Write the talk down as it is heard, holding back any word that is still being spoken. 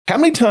How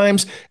many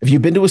times have you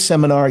been to a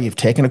seminar, you've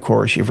taken a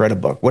course, you've read a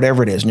book,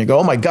 whatever it is, and you go,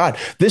 oh my God,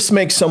 this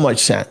makes so much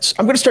sense.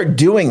 I'm going to start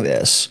doing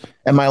this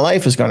and my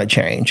life is going to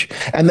change.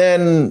 And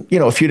then,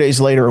 a few days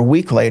later, a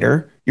week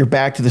later, you're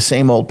back to the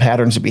same old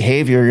patterns of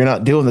behavior. You're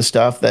not doing the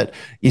stuff that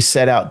you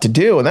set out to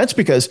do. And that's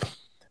because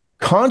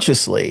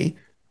consciously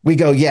we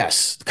go,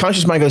 yes, the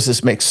conscious mind goes,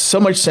 this makes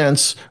so much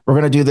sense. We're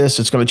going to do this.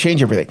 It's going to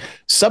change everything.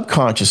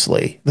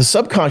 Subconsciously, the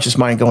subconscious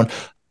mind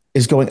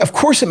is going, of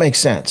course it makes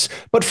sense,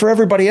 but for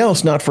everybody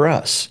else, not for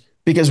us,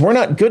 because we're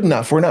not good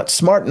enough. We're not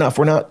smart enough.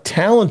 We're not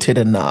talented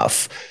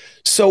enough.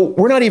 So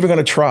we're not even going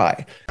to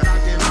try.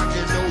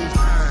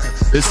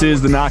 This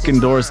is the Knocking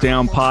Doors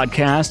Down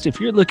podcast.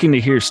 If you're looking to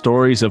hear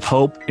stories of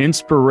hope,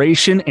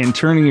 inspiration, and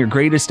turning your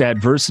greatest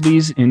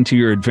adversities into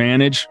your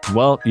advantage,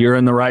 well, you're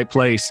in the right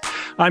place.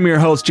 I'm your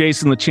host,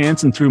 Jason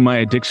LaChance, and through my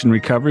addiction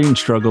recovery and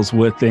struggles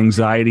with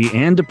anxiety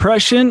and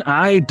depression,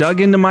 I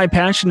dug into my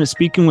passion of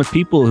speaking with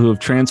people who have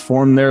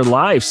transformed their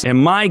lives. And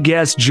my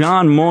guest,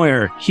 John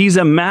Moyer, he's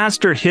a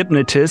master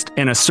hypnotist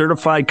and a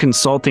certified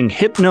consulting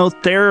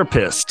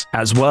hypnotherapist,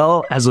 as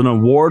well as an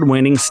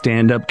award-winning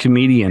stand-up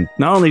comedian.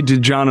 Not only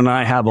did John and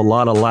I have a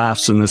lot of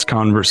laughs in this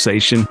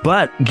conversation,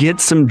 but get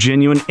some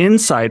genuine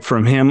insight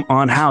from him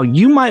on how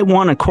you might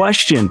want to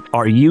question,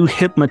 are you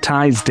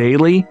hypnotized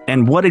daily?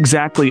 And what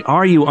exactly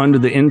are you under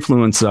the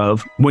influence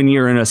of when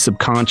you're in a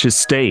subconscious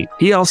state?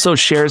 He also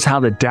shares how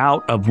the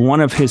doubt of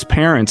one of his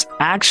parents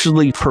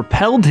actually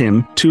propelled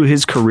him to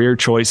his career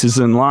choices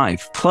in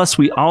life. Plus,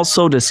 we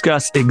also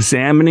discuss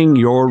examining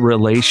your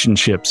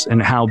relationships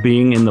and how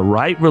being in the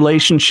right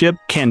relationship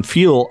can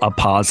fuel a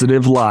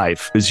positive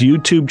life. His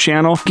YouTube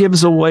channel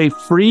gives away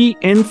free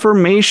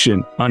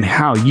information on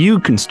how you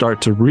can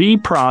start to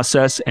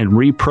reprocess and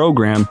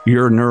reprogram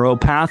your neural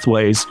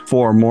pathways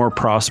for a more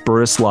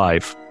prosperous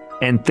life.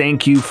 And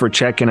thank you for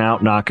checking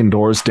out Knocking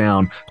Doors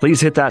Down. Please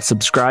hit that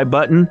subscribe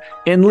button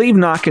and leave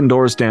Knocking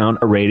Doors Down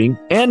a rating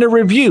and a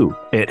review.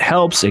 It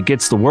helps, it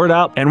gets the word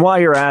out. And while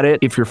you're at it,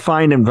 if you're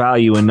finding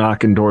value in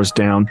Knocking Doors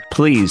Down,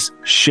 please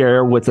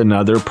share with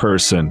another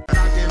person.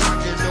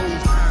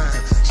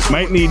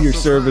 Might need your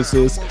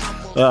services.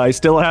 I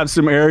still have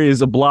some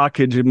areas of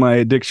blockage in my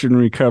addiction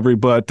recovery,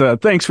 but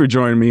thanks for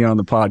joining me on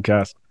the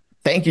podcast.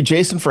 Thank you,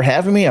 Jason, for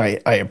having me. I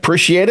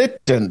appreciate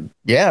it. And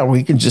yeah,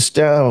 we can just,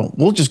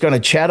 we're just going to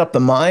chat up the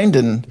mind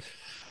and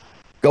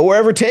go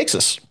wherever it takes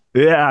us.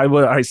 Yeah,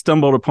 I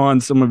stumbled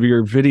upon some of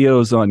your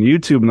videos on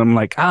YouTube and I'm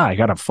like, I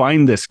got to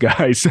find this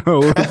guy.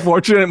 So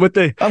fortunate with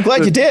I'm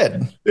glad you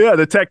did. Yeah,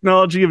 the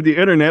technology of the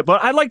internet.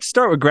 But I'd like to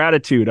start with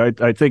gratitude.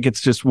 I think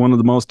it's just one of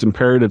the most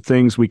imperative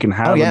things we can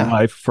have in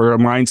life for a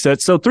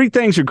mindset. So 3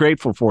 things you're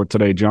grateful for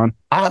today, John.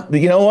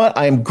 You know what?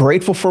 I'm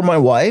grateful for my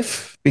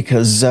wife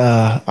because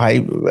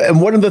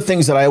and one of the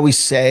things that I always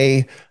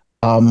say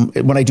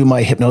when I do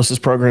my hypnosis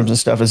programs and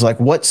stuff is like,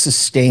 what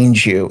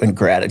sustains you in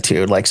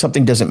gratitude? Like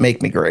something doesn't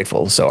make me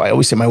grateful. So I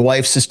always say my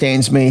wife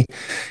sustains me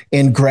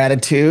in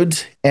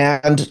gratitude,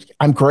 and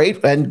I'm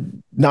great.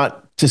 And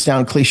not to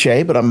sound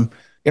cliche, but I'm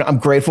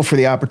grateful for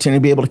the opportunity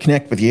to be able to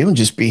connect with you and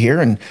just be here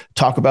and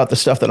talk about the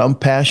stuff that I'm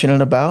passionate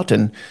about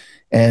and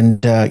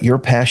you're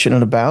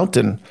passionate about.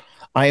 And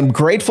I am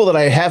grateful that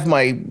I have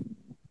my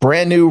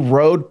brand new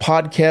Rode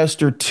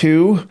Podcaster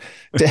 2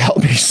 to help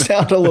me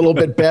sound a little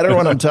bit better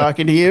when I'm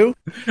talking to you,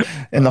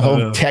 and the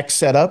whole tech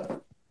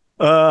setup.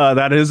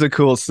 That is a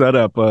cool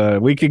setup.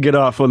 We could get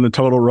off on the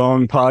total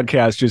wrong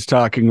podcast just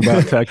talking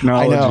about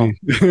technology.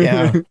 I know.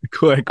 Yeah.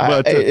 Quick.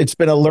 But it's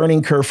been a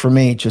learning curve for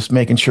me, just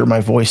making sure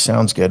my voice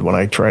sounds good when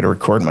I try to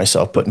record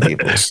myself putting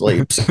people to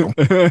sleep. So.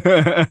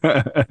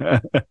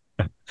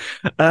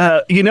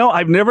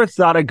 I've never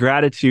thought of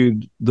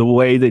gratitude the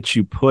way that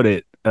you put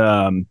it.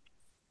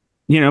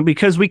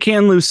 Because we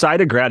can lose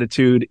sight of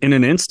gratitude in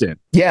an instant.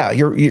 Yeah,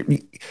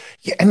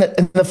 and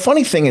the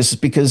funny thing is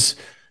because,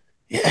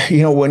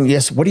 what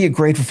are you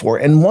grateful for?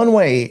 And one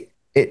way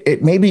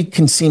it maybe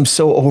can seem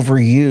so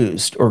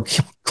overused or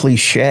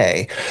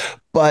cliche,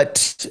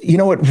 but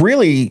it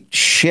really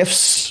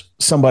shifts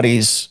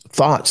somebody's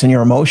thoughts and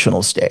your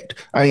emotional state.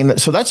 I mean,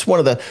 so that's one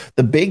of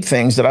the big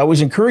things that I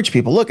always encourage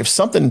people. Look,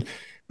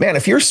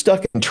 if you're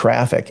stuck in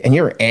traffic and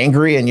you're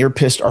angry and you're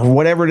pissed or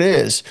whatever it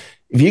is,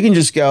 if you can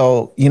just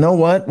go, you know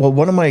what? Well,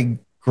 what am I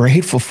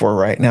grateful for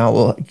right now?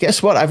 Well,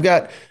 guess what? I've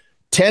got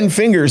 10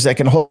 fingers that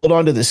can hold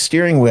onto the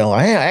steering wheel.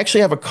 I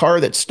actually have a car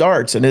that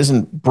starts and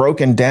isn't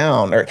broken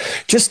down, or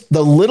just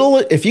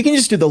if you can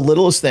just do the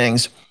littlest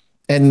things.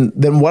 And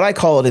then what I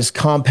call it is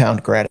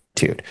compound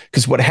gratitude.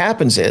 Because what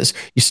happens is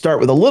you start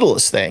with the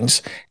littlest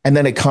things and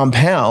then it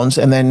compounds,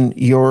 and then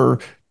you're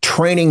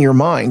training your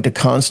mind to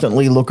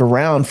constantly look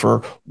around for,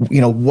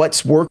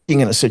 what's working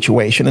in a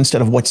situation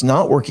instead of what's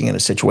not working in a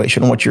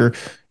situation, what you're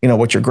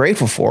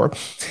grateful for.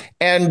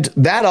 And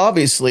that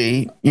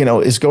obviously,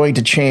 is going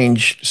to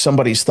change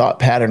somebody's thought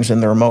patterns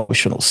and their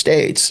emotional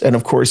states. And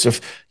of course, if,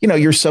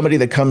 you're somebody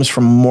that comes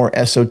from more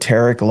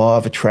esoteric law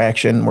of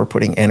attraction, we're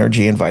putting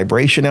energy and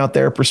vibration out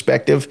there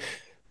perspective,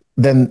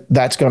 then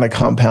that's going to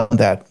compound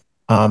that,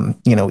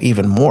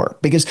 even more,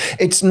 because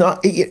it's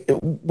not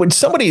when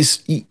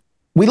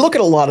we look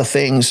at a lot of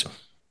things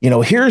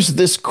Here's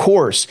this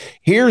course,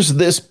 here's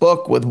this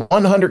book with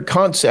 100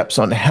 concepts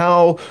on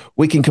how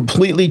we can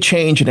completely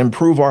change and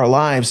improve our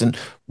lives. And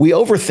we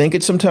overthink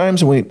it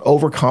sometimes and we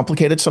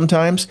overcomplicate it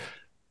sometimes.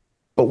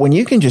 But when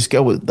you can just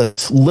go with the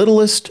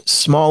littlest,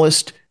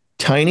 smallest,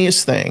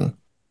 tiniest thing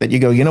that you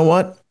go, you know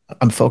what?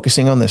 I'm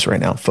focusing on this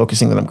right now,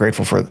 focusing that I'm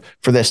grateful for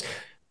this.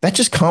 That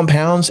just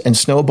compounds and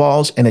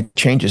snowballs and it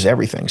changes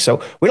everything.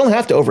 So we don't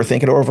have to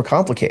overthink it or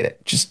overcomplicate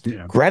it. Just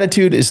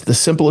gratitude is the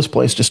simplest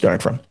place to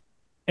start from.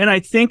 And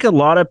I think a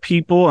lot of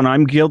people, and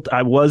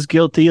I was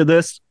guilty of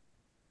this.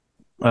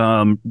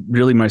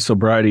 Really, my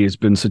sobriety has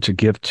been such a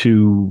gift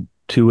to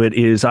it,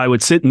 is I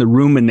would sit in the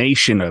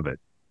rumination of it.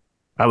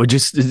 I would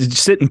just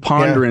sit in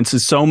ponderance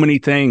of so many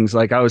things.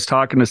 Like I was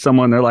talking to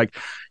someone, they're like,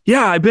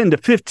 yeah, I've been to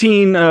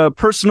 15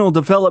 personal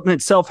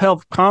development,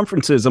 self-help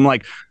conferences. I'm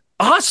like,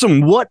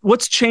 awesome.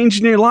 What's changed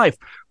in your life?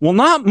 Well,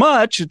 not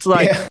much. It's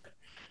like,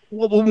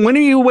 well, when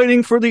are you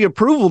waiting for the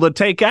approval to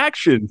take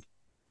action?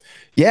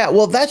 Yeah,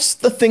 well, that's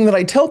the thing that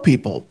I tell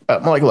people.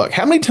 I'm like, look,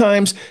 how many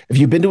times have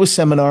you been to a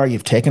seminar,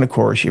 you've taken a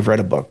course, you've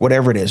read a book,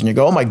 whatever it is, and you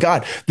go, oh my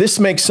God, this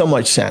makes so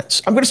much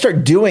sense. I'm going to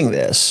start doing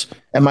this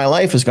and my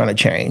life is going to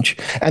change.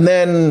 And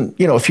then,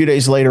 a few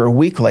days later, a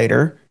week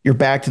later, you're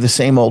back to the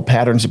same old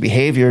patterns of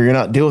behavior. You're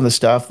not doing the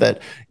stuff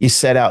that you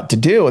set out to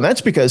do. And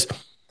that's because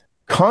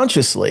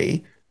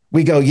consciously,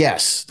 we go,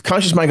 yes, the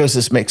conscious mind goes,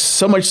 this makes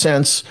so much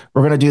sense.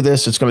 We're going to do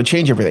this. It's going to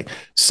change everything.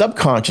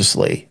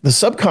 Subconsciously, the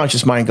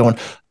subconscious mind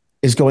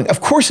is going, of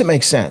course it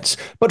makes sense,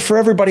 but for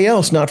everybody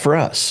else, not for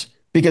us,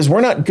 because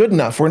we're not good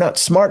enough. We're not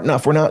smart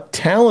enough. We're not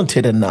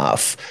talented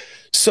enough.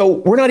 So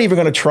we're not even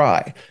going to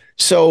try.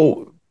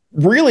 So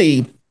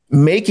really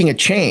making a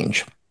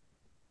change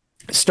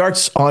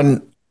starts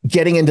on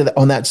getting into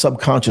on that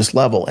subconscious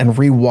level and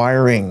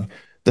rewiring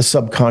the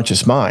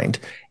subconscious mind.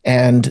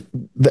 And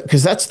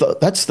because that's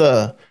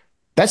the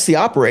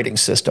operating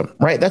system,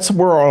 right? That's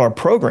where all our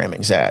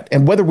programming's at.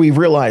 And whether we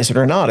realize it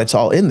or not, it's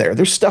all in there.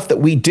 There's stuff that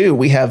we do.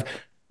 We have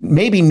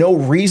maybe no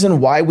reason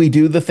why we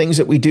do the things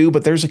that we do,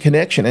 but there's a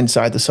connection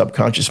inside the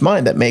subconscious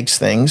mind that makes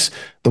things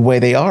the way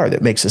they are,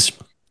 that makes us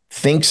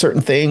think certain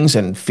things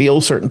and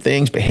feel certain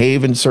things,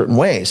 behave in certain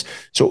ways.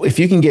 So if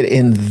you can get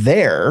in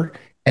there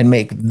and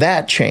make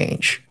that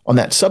change on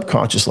that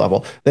subconscious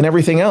level, then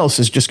everything else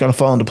is just going to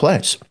fall into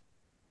place.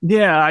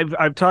 Yeah,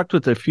 I've talked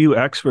with a few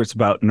experts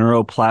about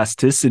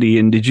neuroplasticity.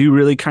 And did you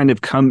really kind of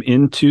come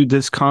into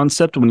this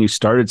concept when you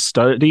started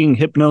studying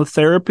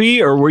hypnotherapy,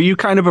 or were you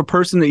kind of a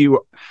person that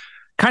you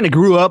kind of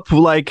grew up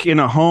like in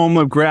a home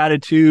of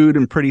gratitude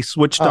and pretty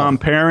switched on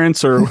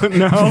parents, or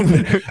no?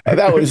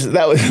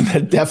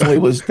 that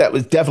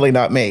definitely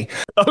not me.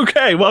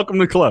 Okay, welcome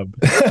to the club.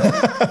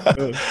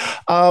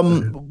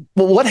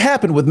 Well, what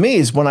happened with me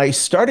is when I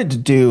started to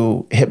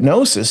do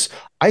hypnosis,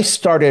 I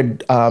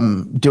started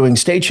doing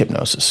stage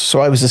hypnosis. So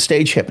I was a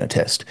stage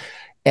hypnotist.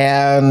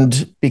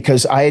 And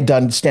because I had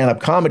done stand-up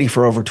comedy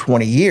for over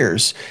 20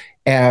 years.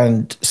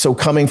 And so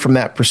coming from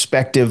that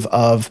perspective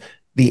of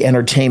the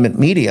entertainment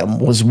medium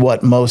was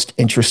what most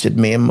interested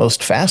me and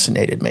most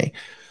fascinated me.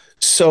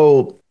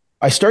 So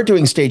I start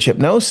doing stage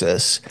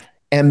hypnosis,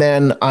 and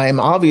then I'm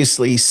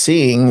obviously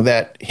seeing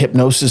that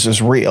hypnosis is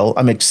real.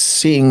 I'm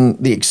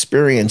seeing the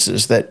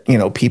experiences that,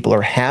 people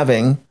are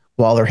having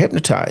while they're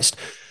hypnotized.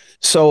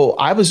 So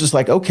I was just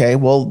like, okay,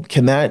 well,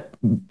 can it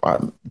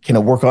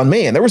work on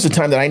me? And there was a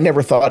time that I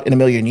never thought in a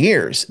million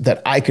years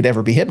that I could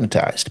ever be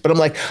hypnotized. But I'm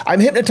like, I'm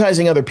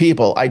hypnotizing other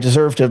people. I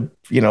deserve to,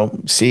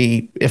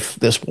 see if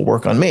this will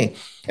work on me.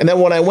 And then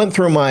when I went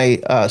through my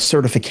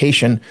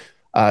certification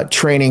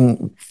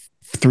training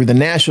through the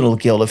National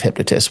Guild of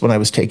Hypnotists, when I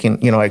was taking,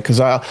 because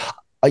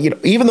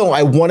even though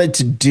I wanted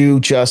to do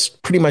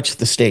just pretty much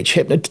the stage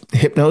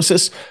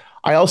hypnosis,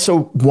 I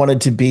also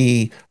wanted to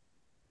be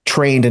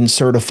trained and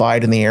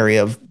certified in the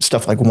area of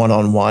stuff like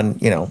one-on-one,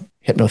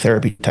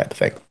 hypnotherapy type of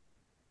thing.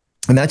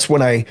 And that's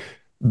when I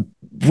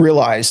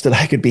realized that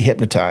I could be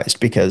hypnotized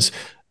because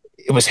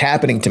it was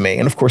happening to me.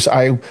 And of course,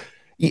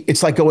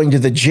 it's like going to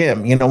the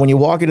gym. When you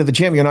walk into the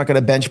gym, you're not going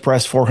to bench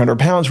press 400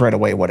 pounds right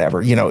away,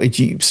 whatever.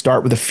 You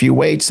start with a few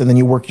weights and then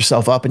you work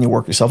yourself up and you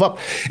work yourself up.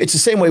 It's the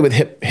same way with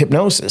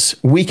hypnosis.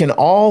 We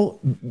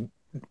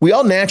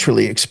all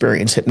naturally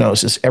experience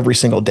hypnosis every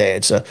single day.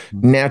 It's a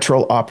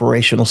natural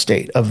operational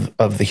state of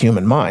the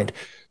human mind.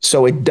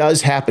 So it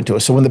does happen to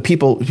us. So when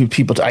people,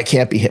 I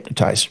can't be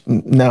hypnotized.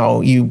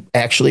 No, you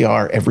actually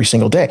are every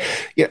single day.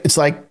 It's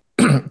like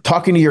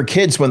talking to your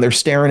kids when they're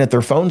staring at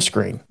their phone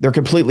screen. They're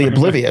completely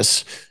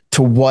oblivious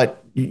to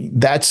what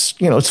that's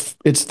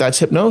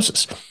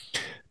hypnosis.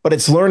 But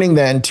it's learning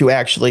then to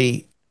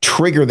actually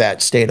trigger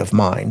that state of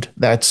mind.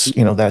 That's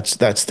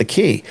the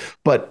key.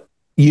 But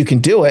you can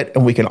do it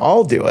and we can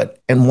all do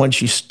it. And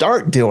once you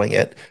start doing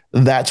it,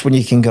 that's when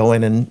you can go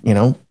in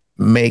and,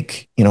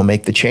 make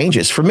the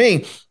changes. For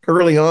me,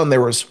 early on,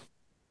 there was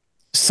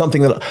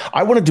something that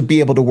I wanted to be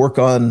able to work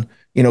on,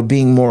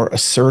 being more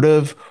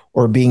assertive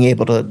or being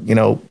able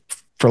to,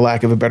 for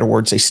lack of a better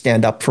word, say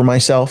stand up for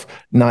myself,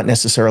 not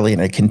necessarily in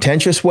a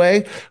contentious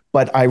way,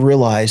 but I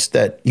realized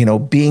that,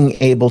 being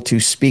able to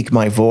speak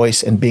my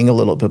voice and being a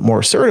little bit more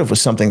assertive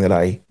was something that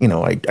I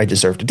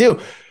deserve to do.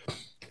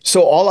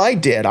 So all I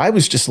did, I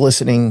was just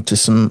listening to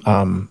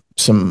some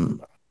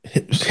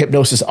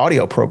hypnosis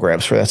audio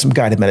programs for that, some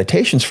guided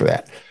meditations for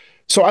that.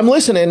 So I'm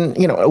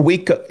listening, a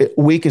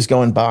week is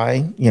going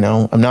by,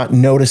 I'm not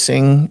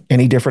noticing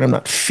any different. I'm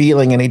not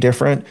feeling any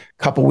different.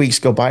 A couple weeks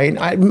go by,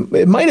 and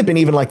it might have been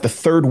even like the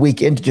third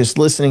week into just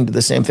listening to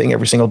the same thing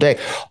every single day.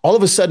 All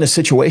of a sudden, a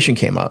situation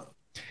came up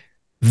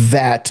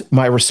that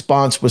my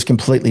response was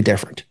completely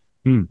different.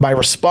 My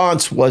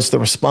response was the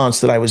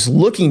response that I was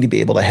looking to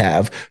be able to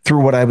have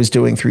through what I was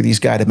doing through these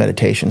guided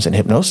meditations and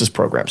hypnosis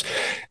programs.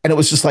 And it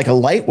was just like a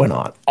light went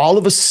on. All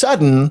of a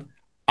sudden,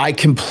 I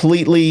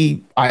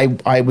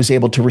was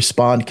able to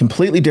respond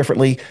completely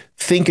differently,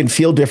 think and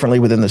feel differently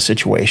within the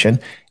situation,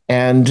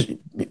 and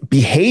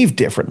behave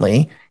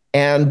differently.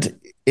 And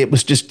it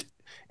was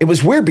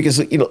weird because,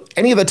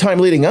 any of the time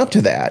leading up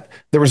to that,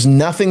 there was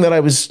nothing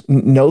that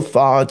no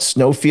thoughts,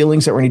 no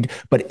feelings that were needed.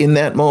 But in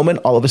that moment,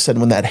 all of a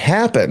sudden when that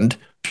happened,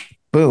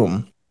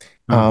 boom.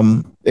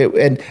 And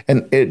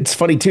it's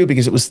funny too,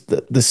 because it was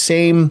that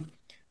same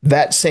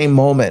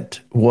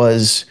moment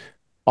was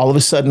all of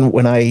a sudden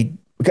when I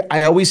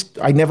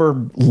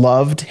never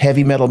loved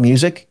heavy metal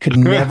music, could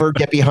never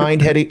get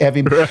behind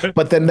heavy,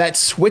 but then that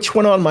switch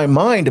went on my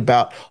mind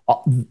about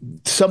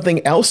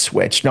something else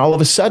switched. And all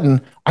of a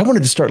sudden I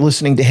wanted to start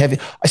listening to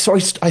I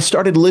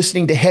started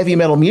listening to heavy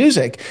metal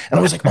music, and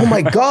I was like, oh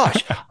my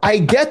gosh, I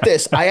get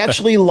this. I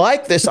actually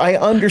like this. I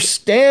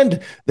understand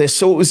this.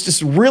 So it was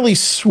this really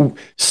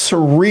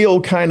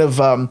surreal kind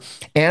of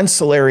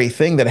ancillary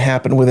thing that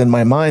happened within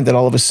my mind that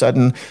all of a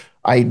sudden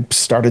I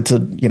started to,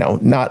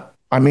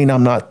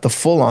 I'm not the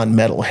full-on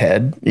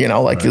metalhead,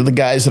 like the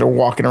guys that are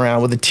walking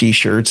around with the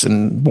t-shirts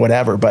and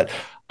whatever, but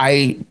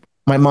my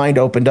mind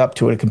opened up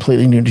to a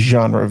completely new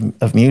genre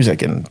of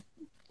music, and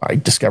I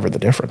discovered the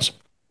difference.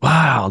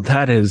 Wow,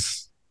 that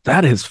is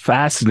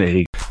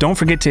fascinating. Don't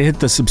forget to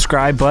hit the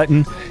subscribe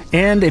button.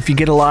 And if you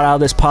get a lot out of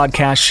this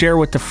podcast, share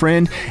with a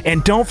friend.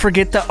 And don't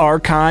forget the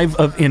archive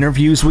of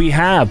interviews we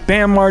have.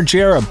 Bam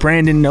Margera,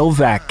 Brandon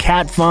Novak,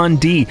 Kat Von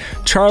D,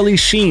 Charlie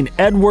Sheen,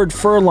 Edward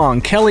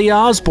Furlong, Kelly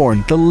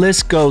Osbourne. The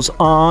list goes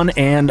on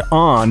and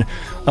on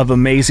of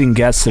amazing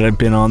guests that have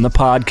been on the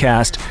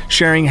podcast,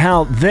 sharing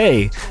how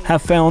they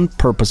have found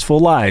purposeful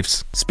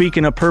lives.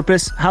 Speaking of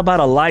purpose, how about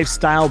a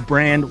lifestyle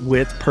brand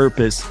with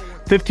purpose?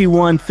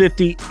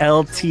 5150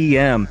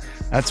 LTM.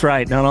 That's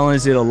right. Not only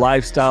is it a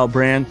lifestyle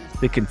brand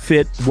that can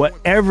fit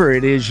whatever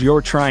it is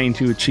you're trying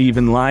to achieve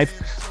in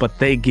life, but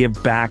they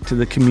give back to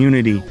the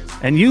community.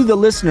 And you, the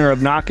listener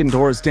of Knocking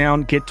Doors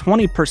Down, get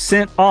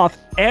 20% off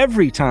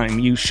every time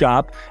you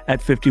shop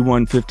at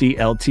 5150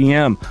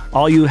 LTM.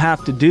 All you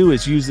have to do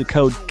is use the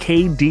code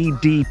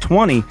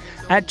KDD20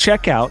 at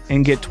checkout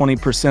and get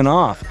 20%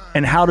 off.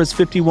 And how does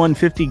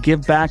 5150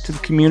 give back to the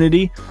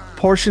community?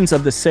 Portions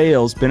of the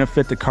sales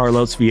benefit the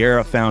Carlos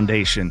Vieira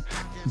Foundation.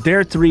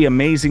 Their 3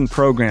 amazing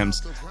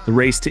programs: the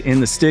Race to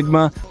End the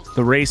Stigma,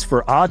 the Race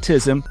for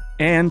Autism,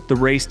 and the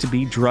Race to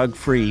be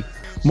Drug-Free.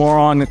 More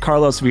on the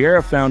Carlos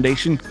Vieira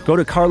Foundation, go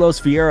to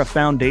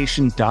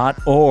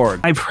carlosvieirafoundation.org.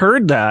 I've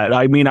heard that.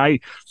 I mean,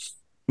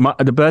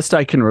 the best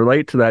I can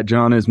relate to that,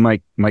 John, is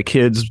my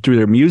kids, through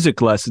their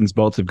music lessons,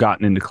 both have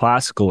gotten into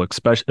classical,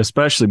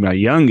 especially my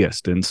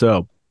youngest. And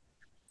so,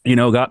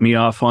 got me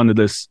off onto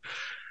this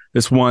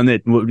one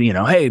that,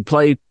 hey,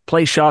 play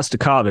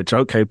Shostakovich.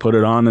 Okay, put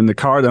it on in the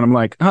car. Then I'm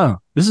like, oh,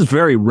 this is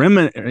very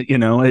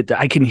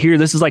I can hear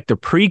this is like the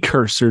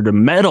precursor to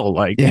metal.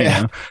 Like,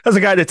 as a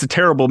guy that's a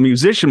terrible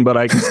musician, but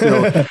I can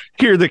still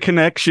hear the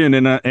connection,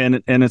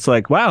 and it's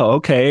like, wow,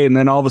 okay. And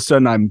then all of a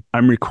sudden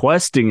I'm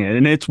requesting it,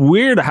 and it's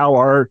weird how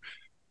our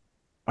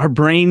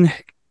brain,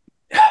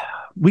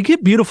 we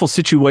get beautiful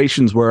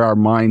situations where our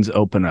minds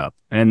open up,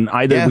 and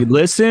either we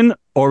listen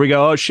or we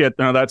go, oh shit,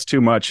 no, that's too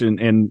much,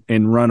 and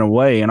run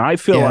away. And I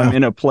feel I'm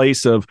in a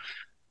place of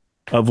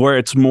where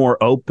it's more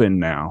open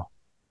now.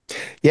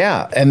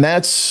 Yeah. And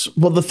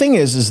the thing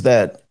is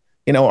that,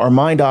 our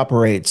mind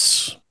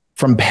operates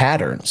from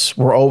patterns.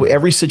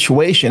 Every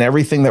situation,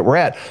 everything that we're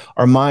at,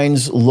 our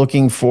mind's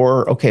looking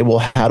for, okay,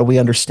 well, how do we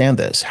understand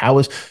this? How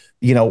is,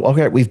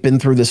 okay, we've been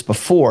through this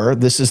before.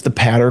 This is the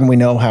pattern. We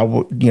know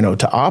how,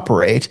 to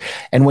operate.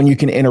 And when you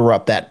can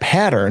interrupt that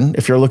pattern,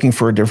 if you're looking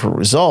for a different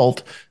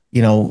result,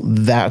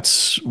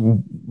 that's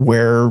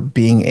where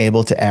being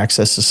able to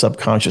access the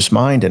subconscious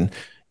mind and,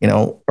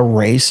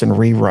 erase and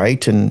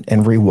rewrite and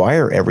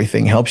rewire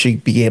everything helps you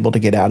be able to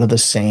get out of the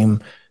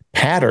same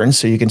pattern,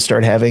 so you can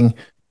start having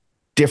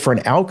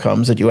different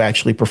outcomes that you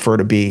actually prefer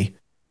to be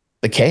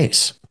the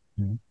case.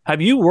 Have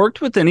you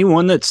worked with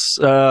anyone that's,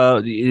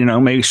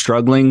 maybe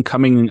struggling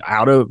coming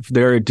out of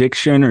their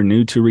addiction or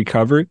new to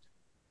recovery?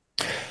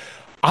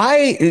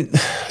 I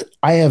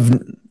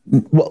have,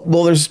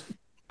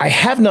 I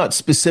have not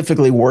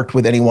specifically worked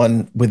with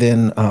anyone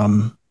within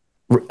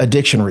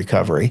addiction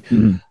recovery.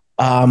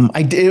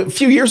 I did a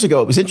few years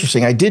ago. It was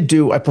interesting. I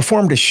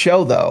performed a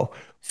show though,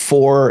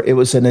 it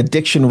was an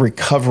addiction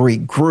recovery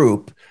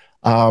group.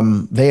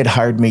 They had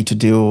hired me to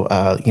do,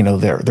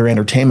 their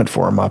entertainment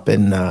for them up at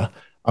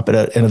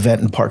an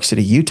event in Park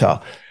City,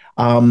 Utah.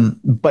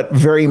 But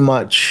very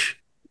much,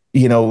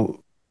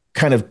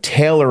 kind of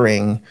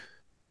tailoring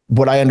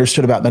what I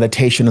understood about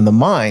meditation in the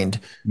mind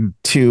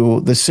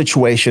to the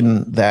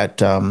situation that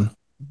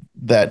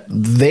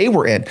they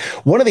were in.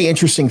 One of the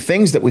interesting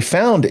things that we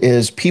found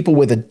is people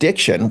with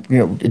addiction,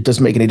 it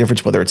doesn't make any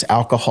difference whether it's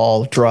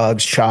alcohol,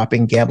 drugs,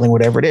 shopping, gambling,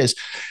 whatever it is,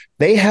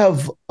 they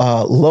have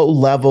low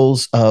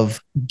levels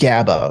of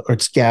GABA, or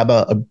it's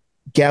gamma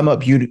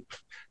butyric.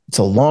 It's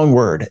a long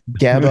word,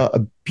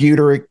 GABA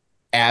butyric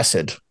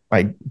acid,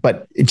 right?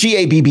 But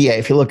GABA,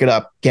 if you look it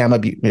up,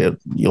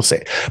 you'll say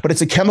it. But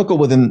it's a chemical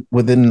within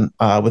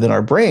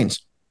our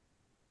brains.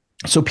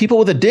 So people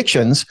with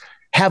addictions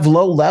have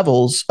low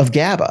levels of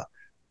GABA.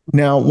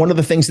 Now, one of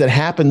the things that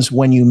happens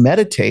when you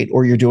meditate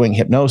or you're doing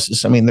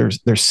hypnosis, I mean,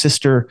 there's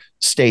sister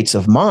states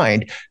of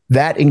mind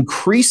that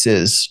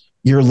increases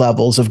your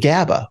levels of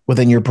GABA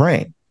within your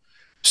brain.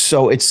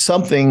 So it's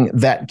something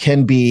that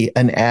can be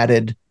an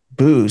added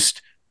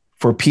boost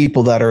for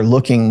people that are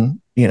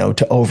looking,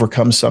 to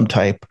overcome some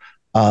type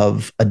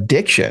of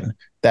addiction,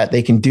 that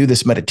they can do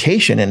this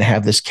meditation and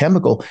have this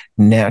chemical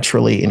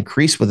naturally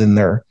increase within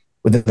their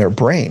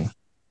brain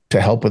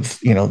to help with,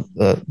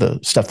 the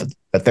stuff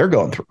that they're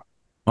going through.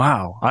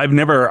 Wow. I've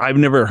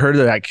never heard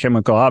of that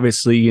chemical.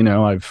 Obviously,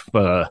 I've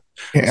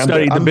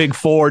studied the big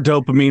four: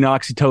 dopamine,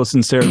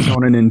 oxytocin,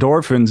 serotonin,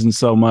 endorphins, and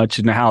so much,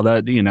 and how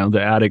that, the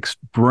addict's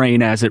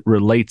brain as it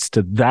relates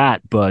to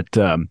that. But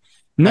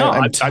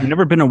I've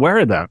never been aware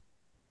of that.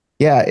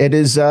 Yeah, it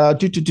is. I'm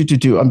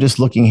just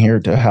looking here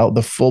to how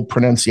the full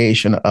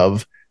pronunciation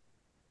of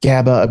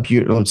GABA.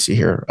 Let's see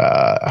here.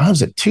 How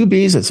is it? Two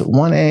B's? It's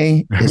one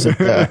A. Is it?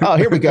 Oh,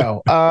 here we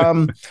go.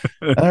 All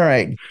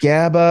right,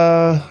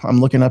 GABA.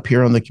 I'm looking up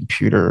here on the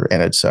computer,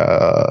 and it's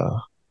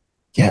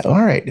yeah.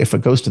 All right, if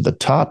it goes to the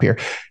top here,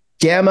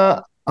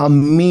 gamma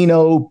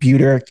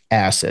aminobutyric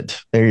acid.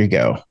 There you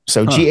go.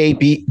 So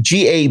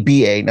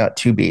GABA, not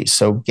two B's.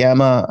 So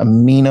gamma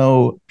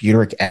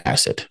aminobutyric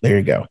acid. There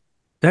you go.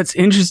 That's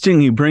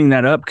interesting you bring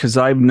that up, because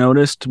I've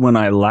noticed when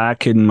I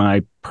lack in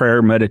my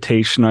prayer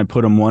meditation, I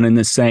put them one and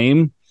the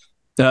same.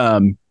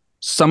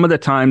 Some of the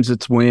times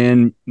it's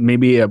when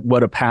maybe a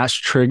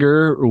past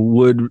trigger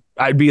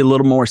I'd be a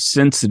little more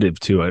sensitive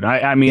to it.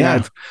 I mean,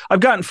 yeah. I've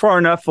gotten far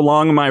enough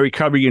along in my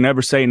recovery. You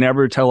never say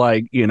never till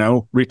I,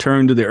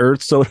 return to the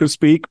earth, so to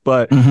speak.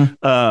 But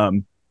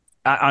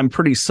I'm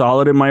pretty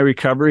solid in my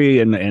recovery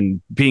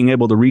and being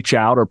able to reach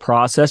out or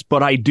process.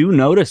 But I do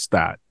notice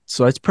that.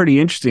 So that's pretty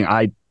interesting.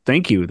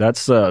 Thank you.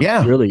 That's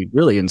really,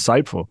 really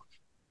insightful.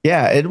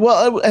 Yeah. And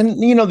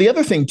the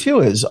other thing too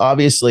is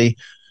obviously,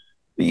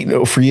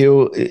 for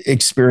you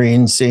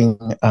experiencing,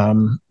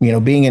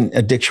 being in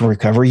addiction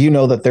recovery,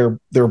 that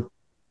there are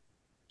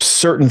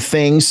certain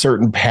things,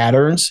 certain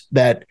patterns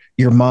that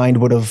your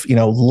mind would have,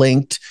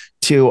 linked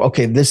to,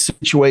 okay, this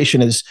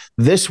situation is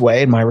this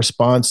way. And my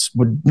response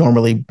would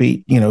normally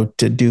be,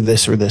 to do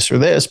this or this or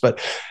this. But,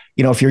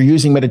 if you're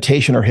using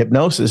meditation or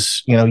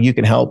hypnosis, you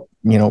can help,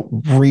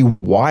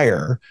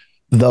 rewire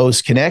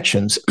those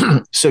connections.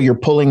 So you're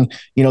pulling,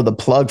 the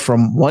plug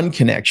from one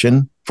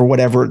connection for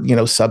whatever,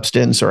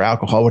 substance or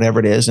alcohol, whatever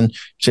it is, and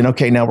saying,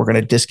 okay, now we're going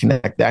to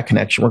disconnect that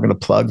connection. We're going to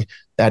plug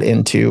that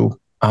into,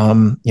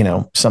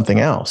 something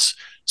else.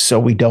 So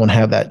we don't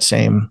have that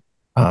same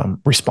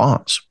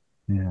response.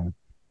 Yeah.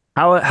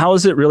 How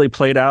has it really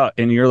played out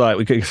in your life?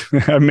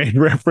 I made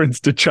reference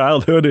to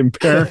childhood and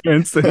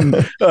parents, and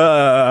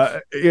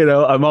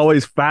I'm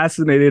always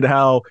fascinated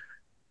how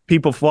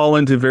people fall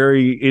into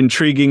very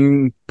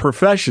intriguing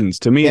professions.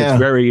 To me, It's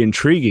very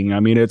intriguing. I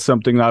mean, it's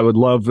something I would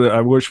love.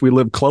 I wish we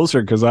lived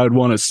closer, because I'd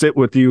want to sit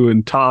with you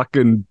and talk,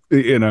 and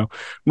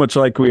much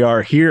like we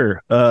are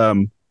here.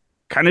 Kind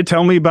of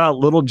tell me about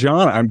little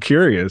John. I'm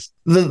curious.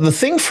 The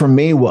thing for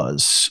me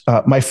was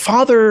my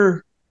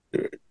father.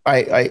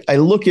 I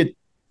look at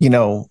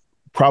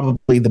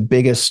probably the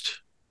biggest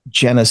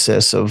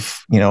genesis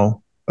of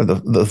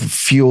the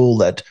fuel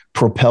that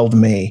propelled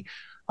me.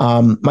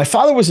 My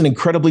father was an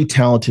incredibly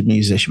talented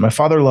musician. My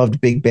father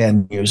loved big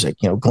band music,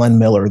 Glenn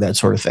Miller, that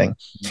sort of thing.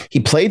 He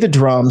played the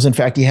drums. In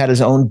fact, he had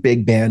his own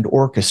big band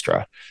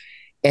orchestra.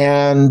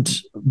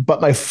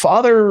 But my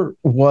father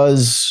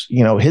was,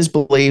 his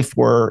belief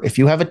were, if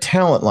you have a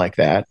talent like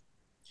that,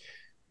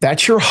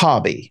 that's your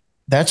hobby.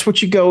 That's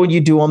what you go and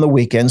you do on the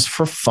weekends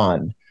for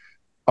fun.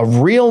 A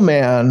real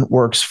man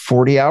works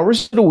 40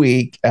 hours a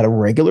week at a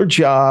regular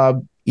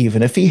job,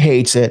 even if he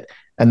hates it.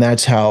 And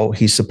that's how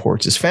he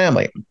supports his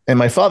family. And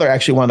my father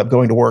actually wound up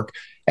going to work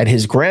at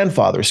his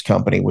grandfather's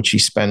company, which he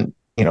spent,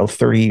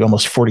 30,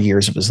 almost 40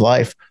 years of his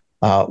life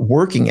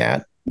working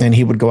at. And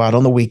he would go out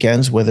on the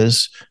weekends with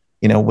his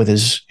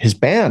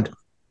band.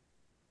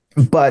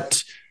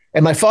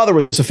 And my father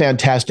was a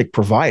fantastic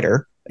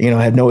provider,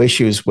 had no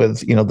issues with,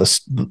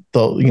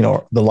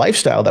 the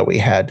lifestyle that we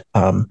had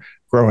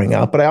growing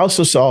up. But I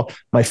also saw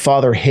my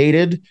father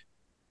hated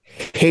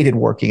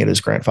working at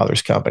his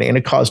grandfather's company, and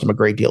it caused him a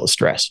great deal of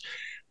stress.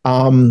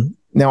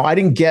 Now, I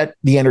didn't get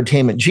the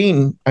entertainment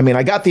gene. I mean,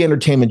 I got the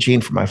entertainment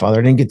gene from my father.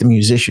 I didn't get the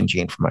musician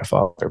gene from my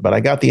father, but I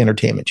got the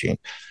entertainment gene.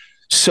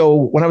 So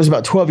when I was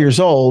about 12 years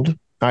old,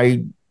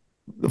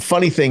 the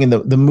funny thing in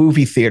the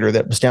movie theater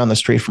that was down the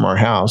street from our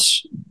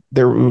house,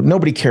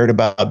 nobody cared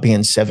about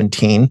being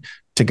 17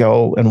 to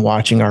go and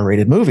watching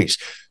R-rated movies.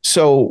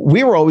 So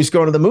we were always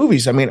going to the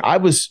movies. I mean, I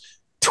was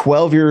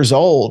 12 years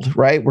old,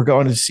 right? We're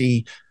going to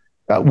see,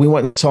 we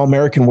went and saw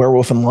American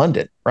Werewolf in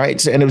London,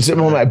 right? And it was when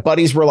my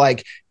buddies were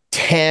like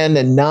 10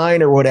 and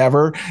 9 or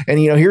whatever. And,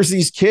 here's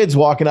these kids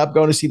walking up,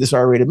 going to see this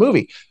R-rated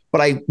movie.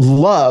 But I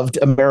loved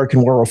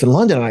American Werewolf in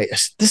London. And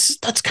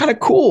that's kind of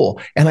cool.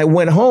 And I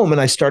went home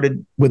and I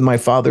started with my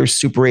father's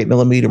Super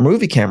 8mm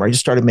movie camera. I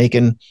just started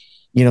making,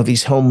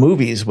 these home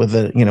movies with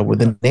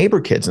the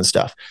neighbor kids and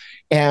stuff.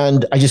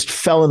 And I just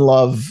fell in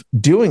love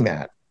doing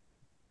that.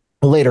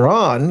 Later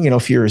on, a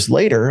few years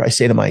later, I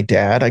say to my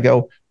dad, I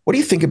go, what do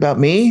you think about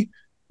me,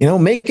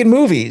 making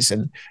movies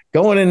and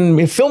going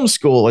in film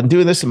school and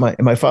doing this? And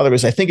my father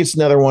was, I think it's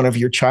another one of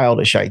your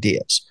childish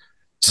ideas.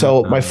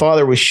 So my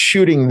father was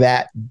shooting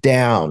that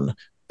down,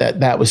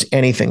 that was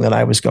anything that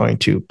I was going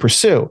to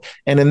pursue.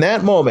 And in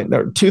that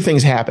moment, two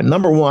things happened.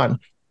 Number one,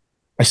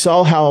 I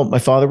saw how my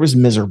father was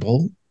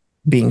miserable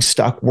being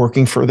stuck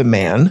working for the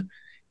man,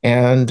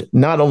 and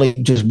not only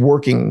just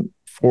working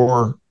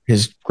for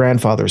his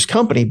grandfather's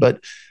company,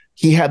 but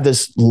he had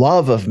this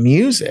love of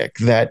music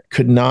that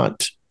could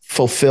not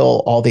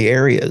fulfill all the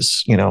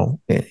areas,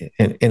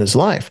 in his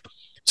life.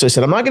 So I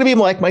said, I'm not going to be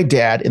like my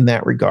dad in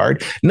that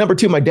regard. Number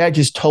two, my dad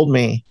just told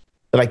me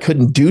that I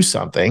couldn't do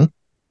something.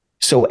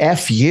 So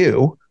F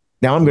you.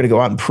 Now I'm going to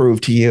go out and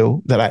prove to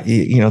you that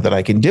that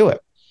I can do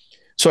it.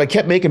 So I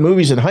kept making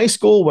movies in high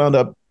school, wound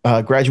up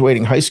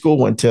graduating high school,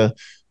 went to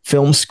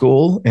film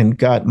school and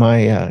got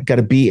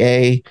a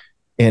BA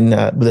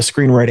with a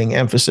screenwriting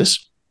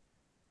emphasis.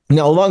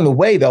 Now, along the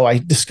way, though, I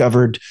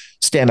discovered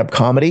stand-up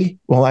comedy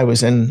while I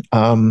was in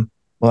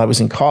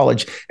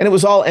college, and it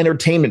was all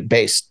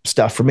entertainment-based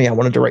stuff for me. I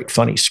wanted to write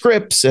funny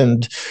scripts,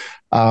 and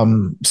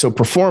so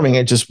performing,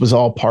 it just was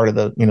all part of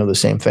the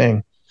same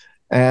thing.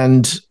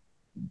 And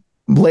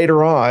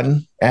later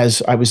on,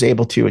 as I was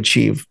able to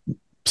achieve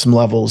some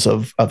levels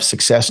of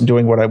success in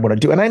doing what I want to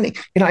do, and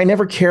I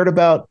never cared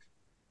about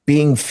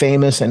being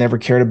famous. I never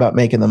cared about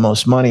making the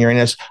most money or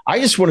anything. I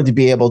just wanted to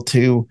be able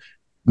to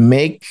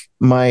make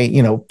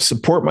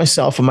support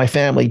myself and my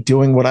family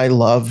doing what I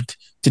loved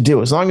to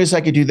do. As long as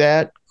I could do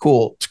that,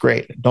 cool, it's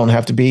great. Don't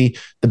have to be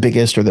the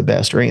biggest or the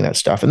best or any of that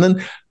stuff. And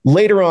then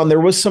later on,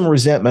 there was some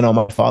resentment on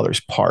my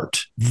father's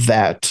part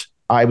that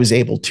I was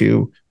able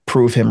to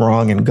prove him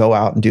wrong and go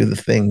out and do the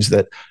things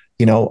that,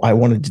 I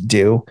wanted to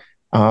do.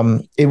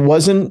 It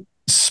wasn't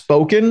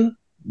spoken,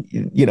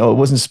 it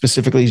wasn't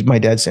specifically my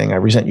dad saying, I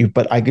resent you,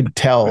 but I could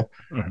tell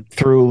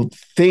through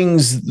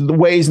things, the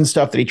ways and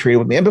stuff that he treated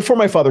with me. And before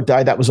my father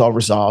died, that was all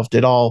resolved.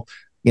 It all,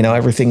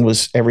 everything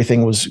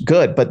was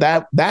good, but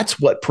that's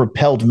what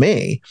propelled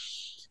me.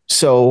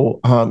 So,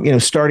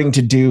 starting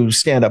to do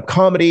stand-up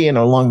comedy, and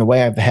along the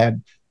way, I've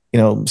had,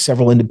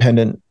 several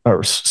independent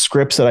or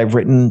scripts that I've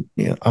written,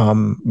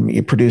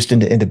 produced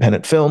into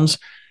independent films.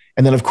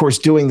 And then, of course,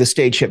 doing the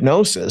stage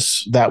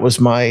hypnosis, that was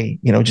my,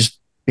 just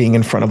being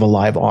in front of a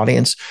live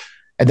audience.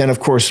 And then, of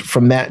course,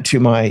 from that to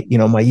my,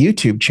 my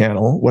YouTube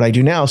channel, what I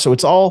do now. So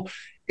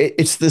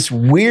it's this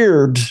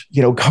weird,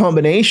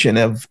 combination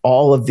of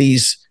all of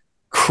these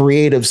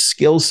creative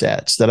skill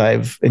sets that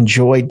I've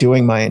enjoyed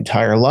doing my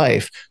entire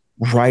life,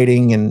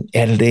 writing and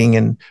editing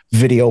and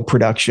video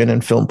production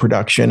and film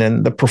production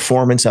and the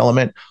performance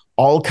element,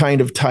 all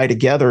kind of tie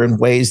together in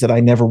ways that I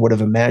never would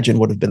have imagined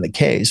would have been the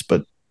case.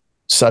 But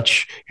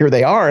here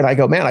they are. And I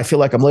go, man, I feel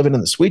like I'm living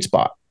in the sweet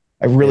spot.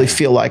 I really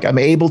feel like I'm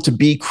able to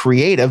be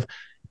creative,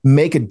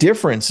 make a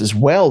difference as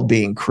well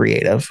being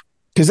creative.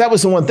 Because that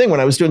was the one thing when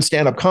I was doing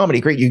stand-up comedy,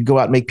 great, you could go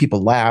out and make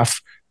people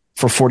laugh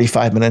for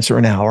 45 minutes or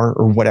an hour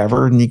or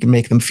whatever, and you can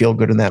make them feel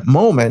good in that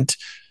moment.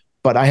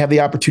 But I have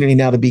the opportunity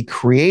now to be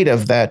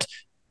creative that,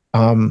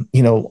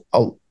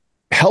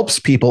 helps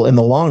people in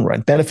the long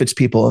run, benefits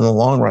people in the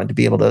long run to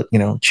be able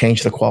to,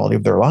 change the quality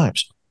of their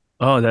lives.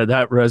 Oh,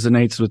 that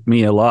resonates with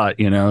me a lot.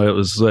 It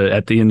was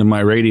at the end of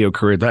my radio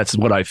career. That's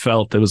what I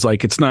felt. It was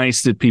like, it's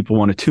nice that people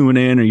want to tune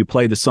in, or you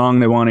play the song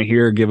they want to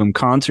hear, give them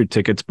concert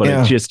tickets. But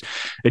it just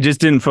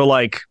didn't feel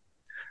like,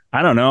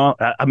 I don't know,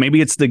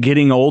 maybe it's the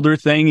getting older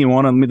thing. You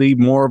want to leave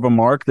more of a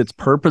mark that's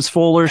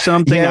purposeful or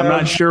something. Yeah. I'm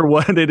not sure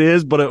what it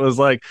is, but it was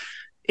like,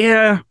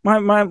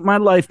 my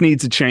life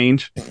needs a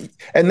change.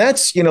 And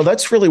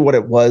that's really what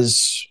it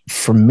was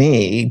for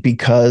me,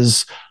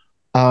 because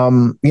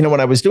when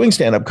I was doing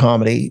stand-up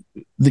comedy,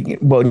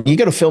 when you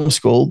go to film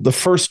school, the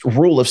first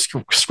rule of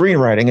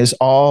screenwriting is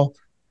all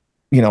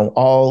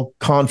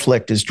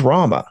conflict is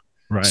drama.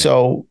 Right.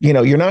 So,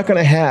 you're not going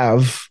to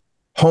have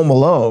Home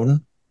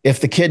Alone if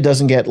the kid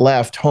doesn't get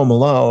left home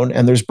alone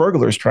and there's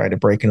burglars trying to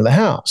break into the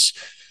house.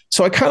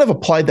 So I kind of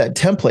applied that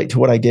template to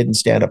what I did in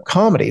stand-up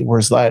comedy,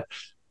 whereas that,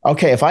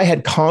 okay, if I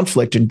had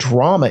conflict and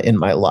drama in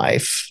my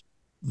life,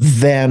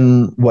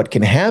 then what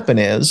can happen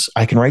is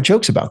I can write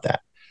jokes about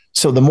that.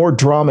 So the more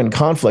drama and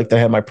conflict that I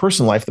had in my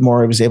personal life, the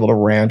more I was able to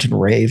rant and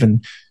rave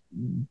and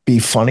be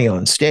funny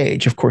on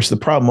stage. Of course, the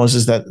problem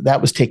is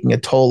that was taking a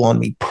toll on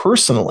me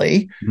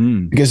personally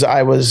because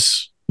I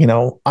was,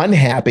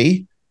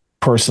 unhappy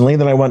personally.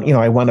 Then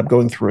I wound up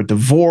going through a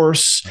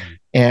divorce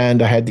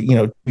and I had,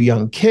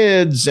 young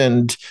kids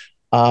and,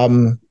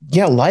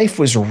 life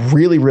was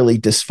really, really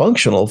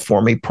dysfunctional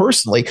for me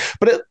personally.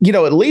 But,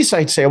 at least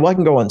I'd say, well, I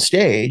can go on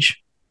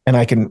stage and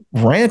I can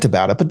rant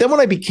about it. But then when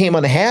I became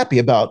unhappy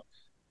about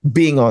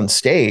being on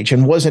stage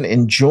and wasn't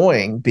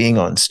enjoying being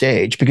on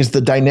stage because the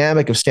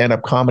dynamic of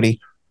stand-up comedy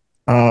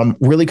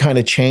really kind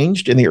of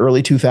changed in the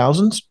early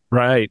 2000s.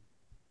 Right.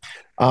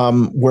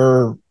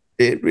 Where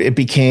it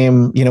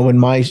became,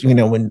 when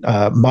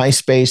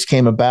MySpace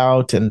came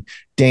about and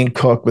Dane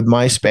Cook with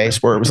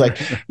MySpace, where it was like,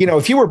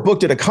 if you were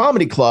booked at a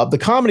comedy club, the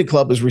comedy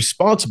club was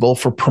responsible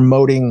for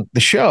promoting the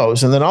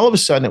shows. And then all of a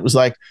sudden it was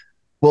like,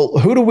 well,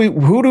 who do we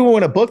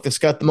want to book that's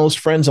got the most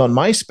friends on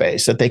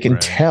MySpace that they can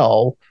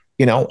tell,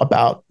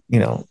 about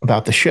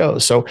the show.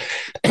 So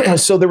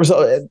there was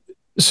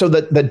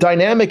the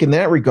dynamic in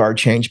that regard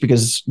changed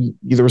because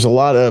there was a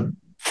lot of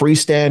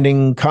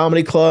freestanding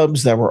comedy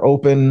clubs that were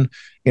open,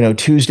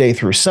 Tuesday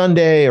through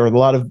Sunday, or a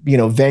lot of,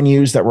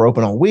 venues that were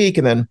open all week.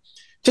 And then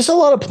just a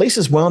lot of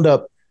places wound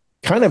up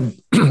kind of,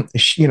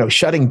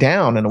 shutting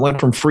down, and it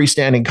went from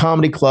freestanding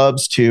comedy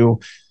clubs to,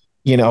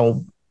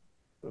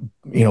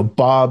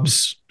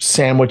 Bob's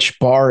Sandwich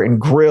Bar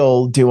and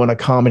Grill doing a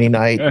comedy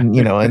night, and,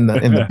 in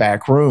the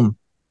back room.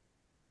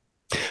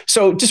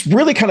 So just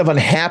really kind of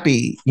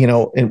unhappy,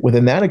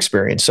 within that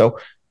experience. So,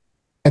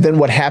 and then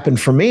what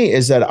happened for me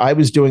is that I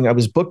was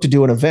booked to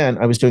do an event.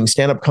 I was doing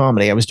stand-up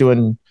comedy. It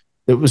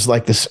was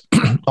like this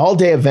all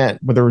day event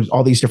where there was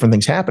all these different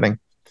things happening.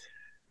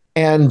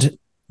 And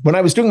when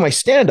I was doing my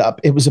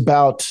stand-up, it was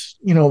about,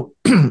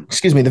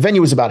 the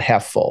venue was about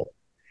half full.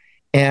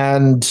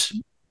 And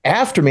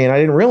after me, and I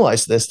didn't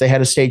realize this, they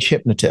had a stage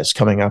hypnotist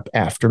coming up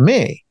after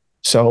me.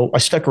 So I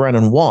stuck around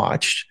and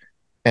watched,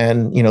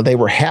 and, they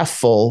were half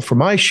full for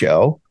my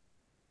show,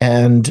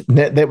 and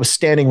that was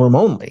standing room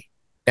only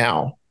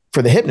now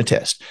for the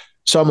hypnotist.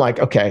 So I'm like,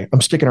 okay,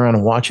 I'm sticking around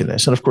and watching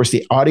this. And of course,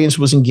 the audience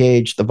was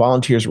engaged. The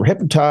volunteers were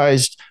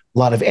hypnotized, a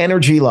lot of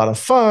energy, a lot of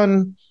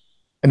fun.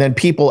 And then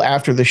people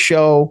after the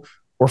show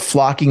were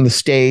flocking the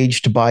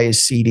stage to buy his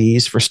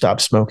CDs for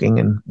Stop Smoking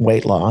and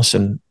weight loss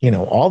and,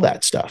 all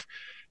that stuff.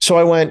 So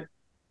I went,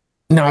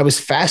 I was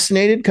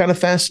fascinated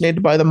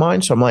by the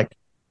mind. So I'm like,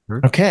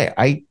 okay,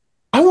 I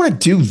want to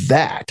do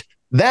that.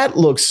 That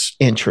looks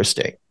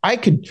interesting. I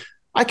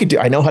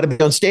know how to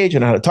be on stage. I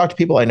know how to talk to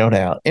people. I know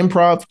how to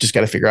improv. Just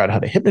got to figure out how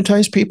to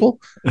hypnotize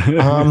people.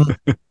 But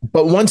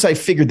once I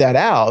figured that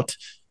out,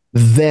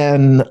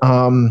 then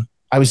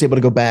I was able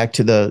to go back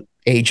to the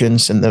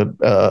agents and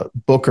the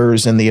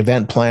bookers and the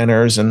event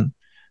planners and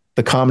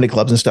the comedy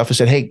clubs and stuff. I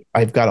said, hey,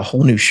 I've got a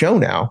whole new show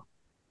now,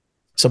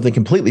 something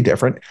completely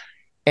different.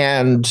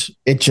 And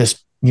it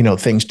just,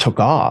 things took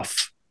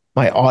off.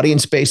 My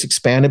audience base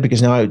expanded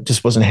because now I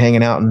just wasn't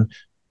hanging out in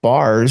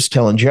bars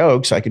telling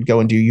jokes. I could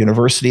go and do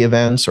university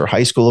events or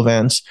high school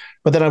events,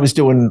 but then I was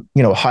doing,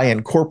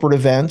 high-end corporate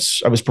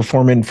events. I was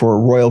performing for a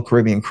Royal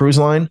Caribbean Cruise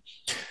Line.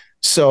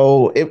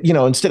 So,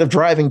 instead of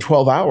driving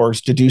 12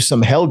 hours to do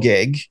some hell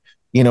gig,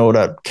 at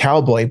a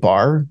cowboy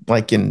bar,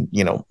 like in,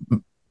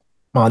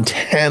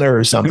 Montana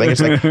or something, it's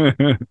like,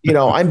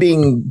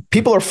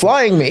 people are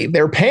flying me,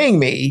 they're paying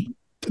me,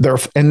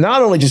 and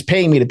not only just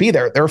paying me to be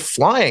there, they're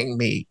flying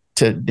me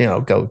to,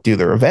 go do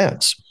their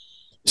events.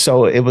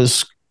 So it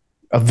was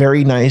a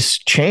very nice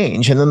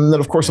change. And then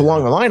of course,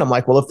 along the line, I'm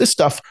like, well,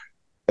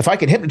 if I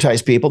can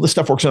hypnotize people, this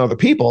stuff works on other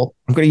people,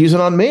 I'm going to use it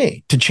on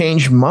me to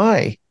change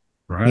my,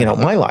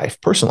 my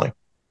life personally.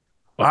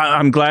 Well,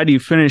 I'm glad you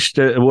finished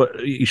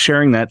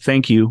sharing that.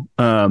 Thank you.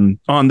 On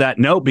that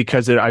note,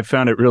 because I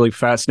found it really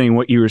fascinating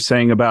what you were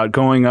saying about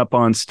going up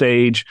on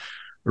stage,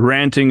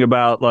 ranting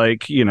about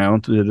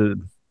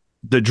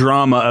the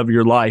drama of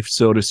your life,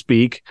 so to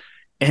speak.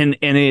 And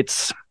I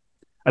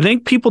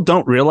think people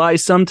don't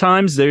realize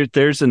sometimes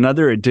there's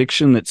another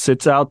addiction that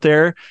sits out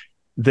there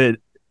that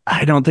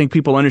I don't think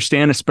people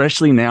understand,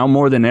 especially now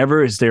more than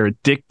ever, is they're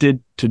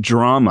addicted to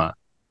drama.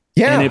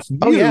 Yeah. And if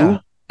you,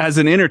 as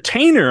an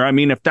entertainer,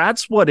 if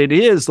that's what it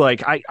is,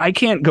 like I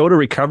can't go to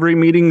recovery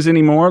meetings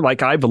anymore.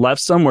 Like I've left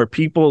some where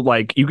people,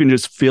 like, you can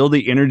just feel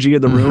the energy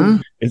of the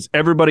room. It's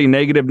everybody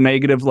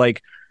negative.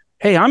 Like,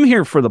 hey, I'm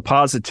here for the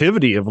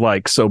positivity of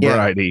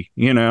sobriety,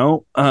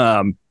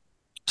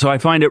 So I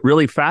find it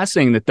really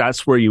fascinating that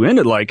that's where you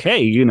ended. Like,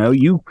 hey,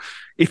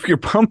 if you're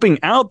pumping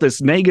out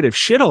this negative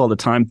shit all the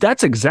time,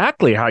 that's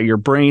exactly how your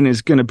brain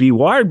is going to be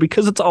wired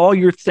because it's all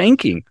you're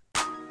thinking.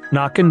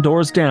 Knocking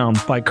Doors Down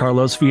by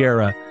Carlos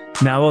Vieira.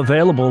 Now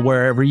available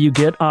wherever you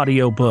get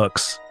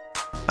audiobooks.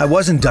 I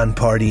wasn't done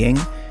partying,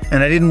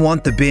 and I didn't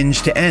want the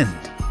binge to end.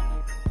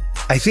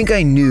 I think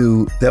I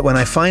knew that when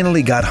I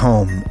finally got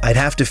home, I'd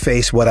have to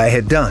face what I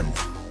had done,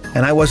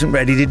 and I wasn't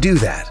ready to do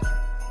that.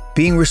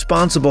 Being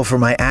responsible for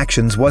my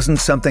actions wasn't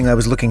something I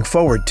was looking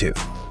forward to.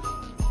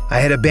 I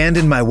had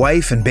abandoned my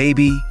wife and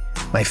baby,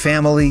 my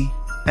family,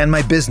 and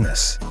my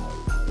business.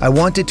 I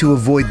wanted to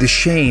avoid the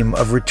shame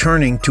of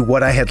returning to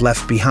what I had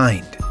left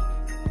behind.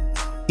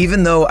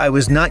 Even though I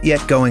was not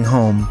yet going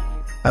home,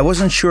 I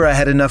wasn't sure I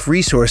had enough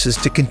resources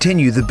to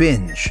continue the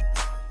binge.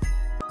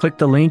 Click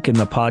the link in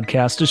the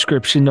podcast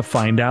description to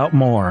find out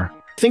more.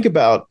 Think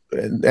about,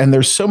 and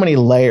there's so many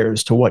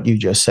layers to what you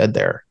just said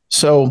there.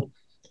 So,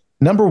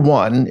 number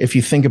one, if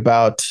you think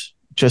about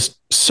just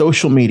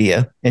social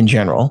media in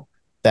general,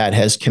 that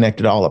has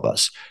connected all of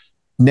us.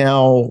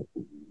 Now,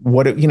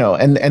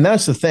 and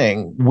that's the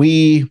thing.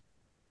 When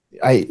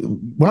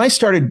I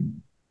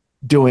started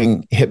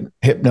doing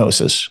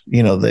hypnosis,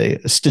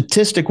 the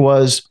statistic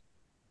was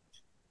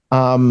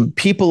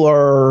people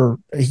are,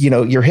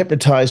 you're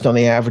hypnotized on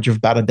the average of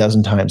about a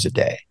dozen times a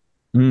day.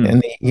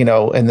 And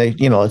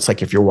it's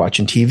like if you're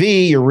watching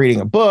TV, you're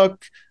reading a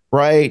book,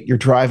 right? You're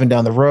driving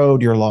down the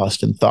road, you're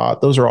lost in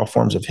thought. Those are all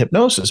forms of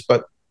hypnosis.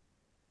 But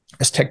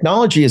as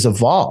technology has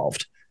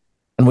evolved,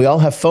 and we all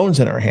have phones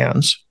in our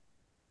hands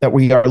that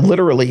we are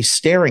literally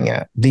staring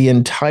at the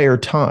entire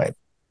time.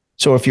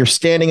 So if you're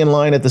standing in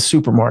line at the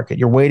supermarket,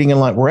 you're waiting in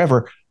line,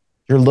 wherever,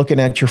 you're looking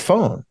at your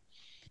phone.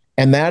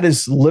 And that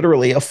is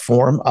literally a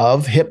form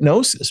of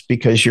hypnosis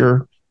because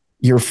you're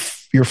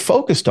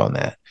focused on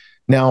that.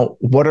 Now,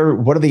 what are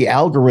the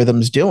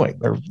algorithms doing?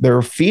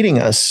 They're feeding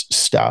us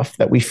stuff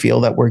that we feel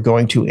that we're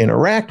going to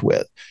interact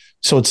with.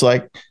 So it's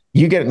like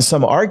you get in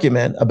some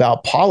argument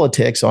about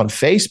politics on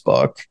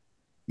Facebook,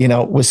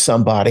 with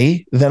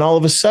somebody, then all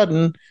of a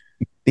sudden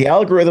the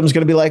algorithm is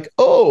going to be like,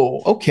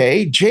 oh,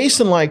 okay,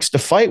 Jason likes to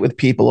fight with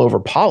people over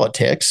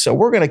politics, so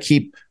we're going to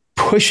keep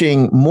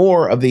pushing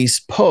more of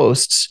these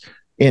posts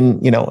in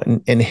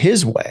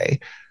his way.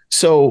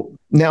 So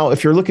now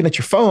if you're looking at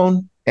your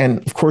phone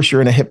and of course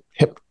you're in a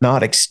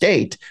hypnotic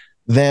state,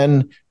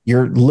 then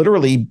you're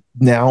literally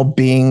now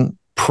being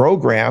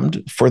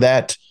programmed for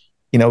that,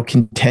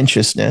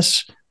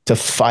 contentiousness, to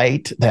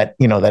fight that,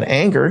 that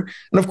anger.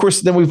 And of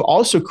course, then we've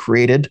also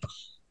created,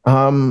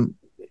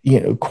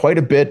 quite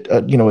a bit,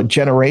 a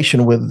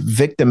generation with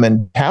victim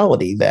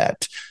mentality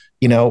that,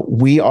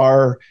 we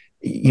are,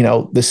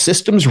 the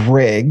system's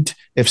rigged.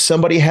 If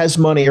somebody has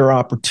money or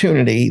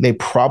opportunity, they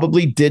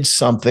probably did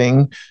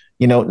something,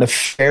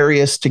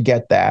 nefarious to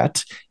get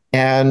that.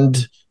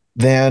 And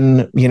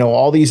then,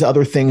 all these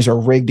other things are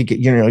rigged to get,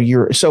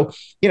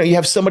 you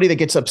have somebody that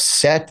gets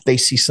upset. They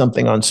see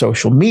something on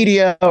social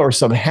media or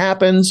something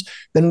happens.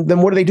 Then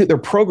what do? They're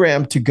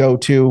programmed to go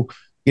to,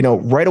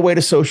 right away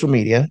to social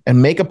media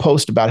and make a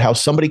post about how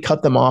somebody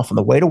cut them off on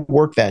the way to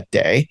work that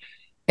day.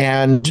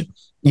 And,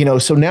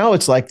 so now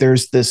it's like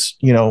there's this,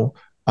 the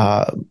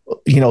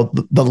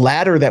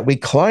ladder that we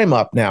climb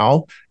up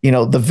now,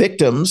 the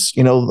victims,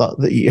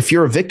 if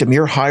you're a victim,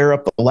 you're higher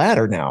up the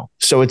ladder now.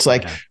 So it's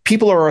like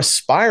people are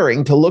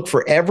aspiring to look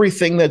for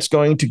everything that's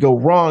going to go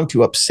wrong,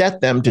 to upset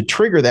them, to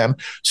trigger them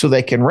so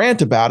they can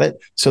rant about it,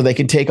 so they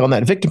can take on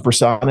that victim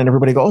persona and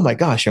everybody go, oh my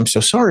gosh, I'm so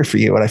sorry for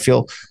you. And I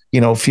feel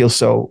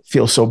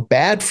so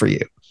bad for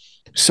you.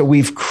 So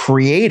we've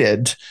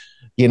created,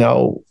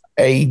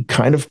 a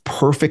kind of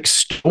perfect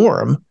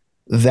storm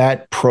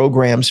that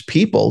programs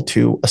people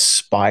to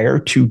aspire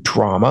to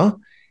drama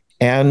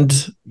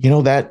and,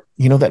 that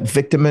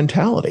victim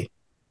mentality.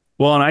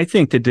 Well, and I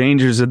think the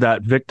dangers of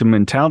that victim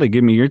mentality,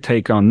 give me your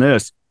take on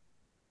this.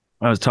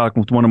 I was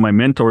talking with one of my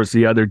mentors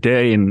the other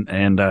day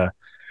and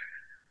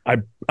I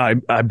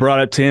brought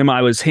it to him.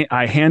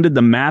 I handed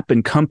the map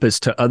and compass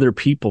to other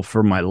people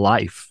for my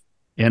life.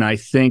 And I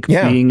think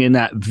being in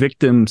that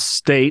victim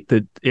state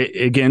that,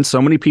 again,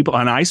 so many people,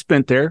 and I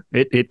spent there,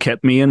 it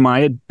kept me in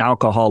my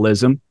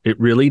alcoholism. It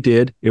really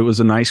did. It was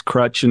a nice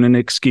crutch and an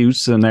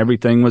excuse, and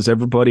everything was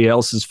everybody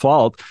else's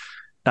fault.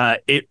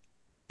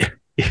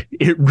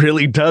 It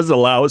really does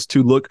allow us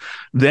to look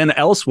then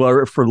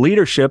elsewhere for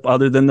leadership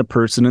other than the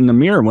person in the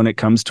mirror when it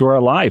comes to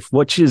our life,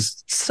 which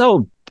is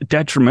so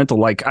detrimental.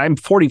 Like, I'm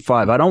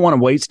 45. I don't want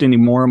to waste any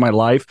more of my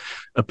life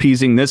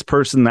appeasing this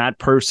person, that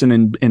person,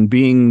 and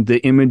being the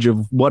image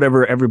of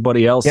whatever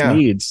everybody else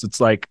needs. It's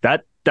like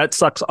that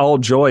sucks all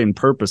joy and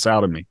purpose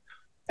out of me.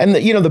 And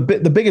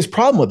the biggest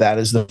problem with that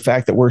is the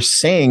fact that we're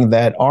saying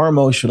that our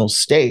emotional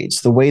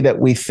states, the way that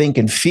we think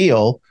and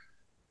feel,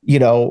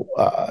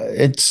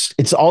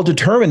 it's all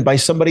determined by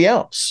somebody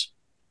else.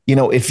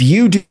 If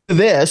you do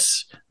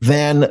this,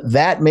 then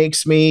that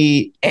makes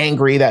me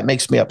angry, that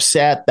makes me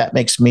upset, that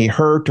makes me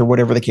hurt, or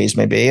whatever the case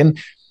may be.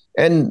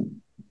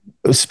 And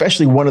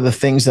especially one of the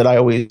things that I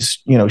always,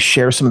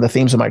 share some of the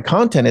themes of my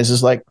content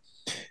is like,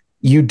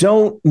 you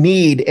don't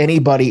need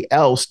anybody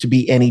else to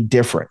be any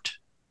different,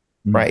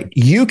 right?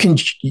 You're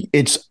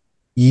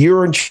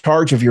in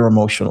charge of your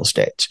emotional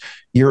states.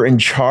 You're in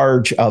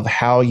charge of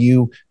how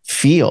you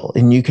feel,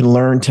 and you can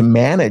learn to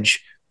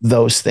manage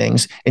those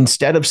things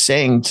instead of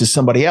saying to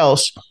somebody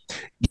else,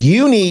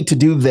 you need to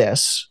do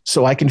this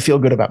so I can feel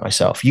good about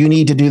myself. You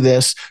need to do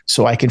this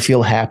so I can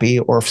feel happy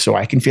or so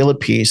I can feel at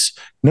peace.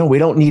 No, we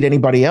don't need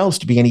anybody else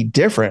to be any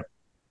different.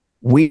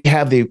 We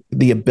have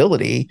the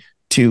ability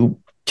to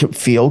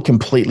feel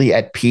completely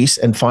at peace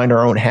and find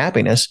our own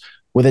happiness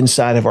within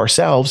inside of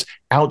ourselves,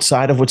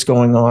 outside of what's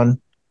going on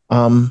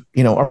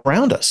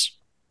around us.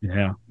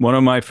 Yeah. One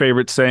of my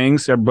favorite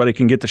sayings, everybody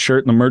can get the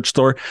shirt in the merch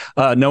store.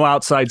 No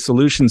outside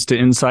solutions to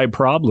inside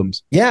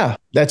problems. Yeah,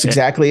 that's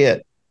exactly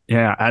it.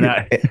 Yeah.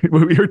 And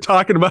when we were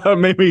talking about it,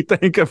 made me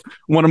think of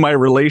one of my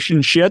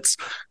relationships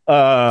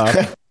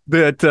that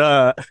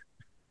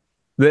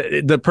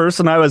the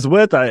person I was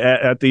with,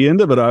 at the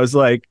end of it, I was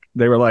like,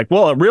 they were like,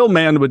 well, a real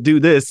man would do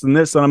this and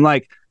this. And I'm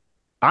like,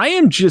 I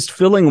am just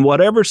filling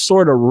whatever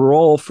sort of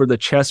role for the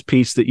chess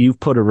piece that you've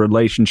put a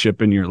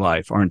relationship in your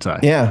life, aren't I?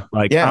 Yeah.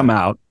 Like, yeah. I'm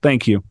out.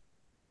 Thank you.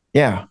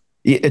 Yeah.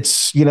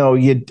 It's,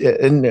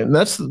 and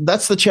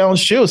that's the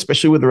challenge too,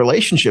 especially with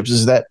relationships,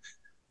 is that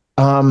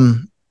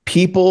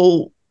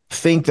people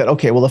think that,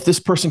 okay, well, if this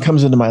person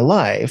comes into my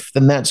life,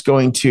 then that's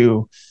going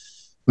to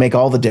make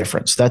all the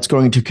difference. That's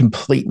going to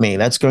complete me.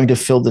 That's going to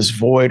fill this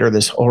void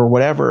or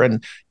whatever.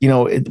 And,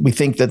 we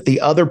think that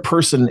the other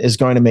person is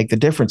going to make the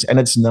difference, and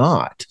it's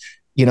not.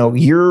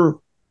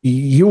 You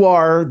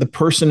are the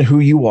person who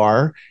you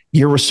are.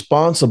 You're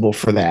responsible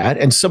for that.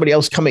 And somebody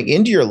else coming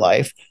into your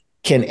life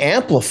can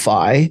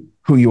amplify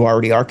who you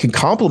already are, can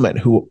complement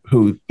who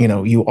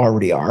you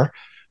already are,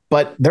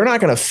 but they're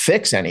not going to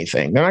fix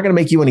anything. They're not going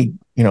to make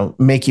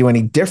you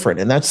any different.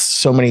 And that's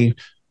so many,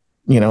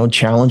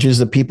 challenges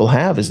that people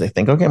have, is they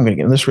think, okay, I'm going to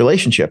get in this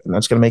relationship and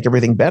that's going to make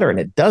everything better. And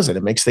it doesn't.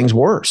 It makes things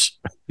worse.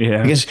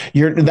 Yeah. Because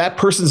that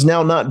person's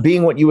now not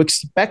being what you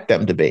expect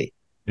them to be.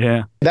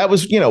 Yeah. That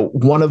was,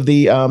 one of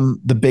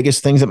the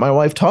biggest things that my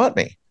wife taught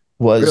me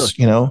was,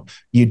 Really?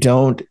 you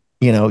don't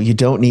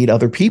need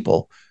other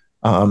people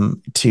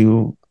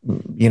to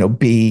you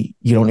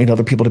don't need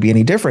other people to be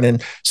any different.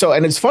 And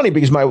it's funny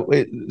because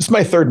it's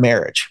my third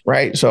marriage,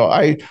 right? So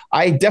I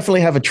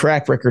definitely have a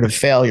track record of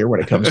failure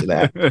when it comes to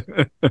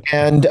that.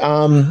 And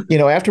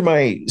after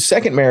my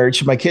second marriage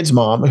to my kid's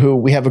mom, who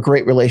we have a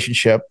great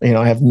relationship,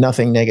 I have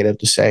nothing negative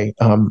to say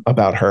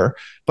about her,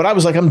 but I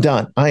was like, I'm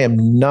done. I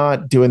am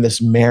not doing this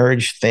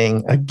marriage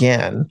thing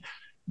again.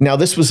 Now,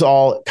 this was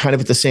all kind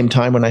of at the same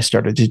time when I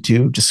started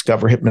to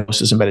discover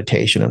hypnosis and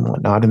meditation and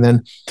whatnot. And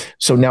then,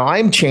 so now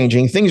I'm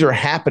changing. Things are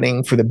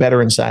happening for the better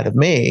inside of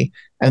me.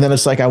 And then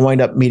it's like I wind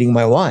up meeting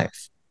my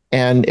wife.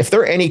 And if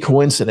there are any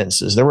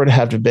coincidences, there would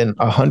have to have been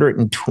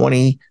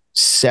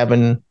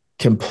 127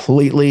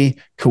 completely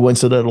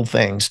coincidental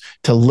things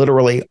to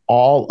literally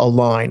all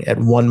align at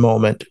one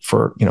moment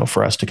for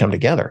us to come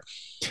together.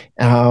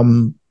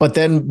 But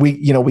then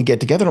we get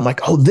together and I'm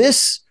like, oh,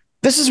 this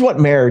is what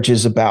marriage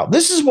is about.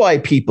 This is why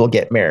people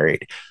get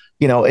married.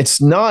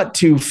 It's not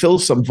to fill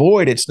some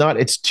void. It's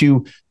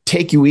to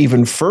take you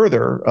even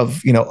further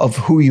of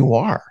who you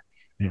are.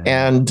 Yeah.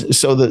 And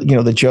so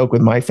the joke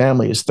with my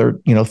family is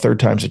third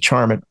time's a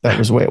charm. That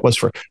was the way it was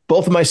for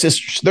both of my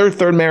sisters. Their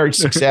third marriage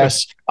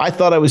success. I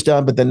thought I was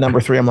done, but then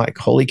number 3, I'm like,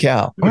 holy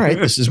cow. All right,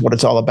 this is what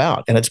it's all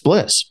about. And it's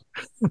bliss.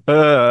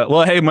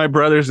 Well, hey, my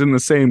brother's in the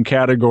same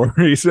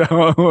category,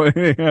 so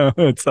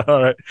it's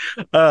all right.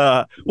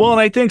 Well, and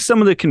I think some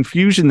of the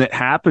confusion that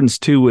happens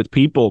too with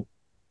people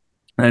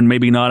and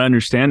maybe not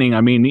understanding,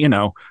 I mean,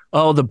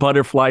 the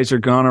butterflies are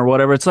gone or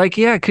whatever. It's like,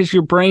 yeah, because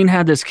your brain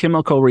had this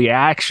chemical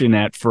reaction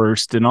at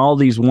first and all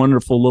these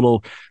wonderful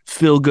little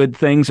feel good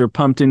things are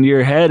pumped into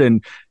your head.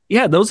 And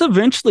yeah, those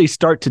eventually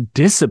start to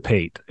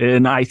dissipate.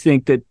 And I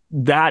think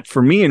that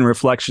for me in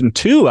reflection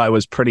too, I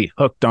was pretty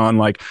hooked on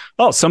like,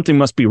 oh, something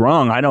must be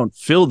wrong. I don't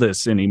feel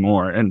this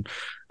anymore. And,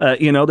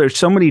 there's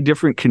so many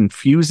different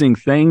confusing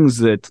things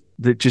that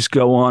just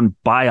go on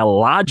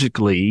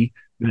biologically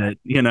that,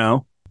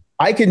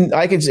 I can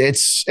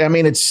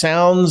it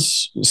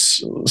sounds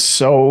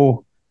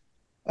so,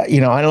 I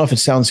don't know if it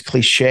sounds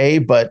cliche,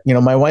 but,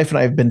 my wife and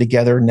I have been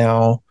together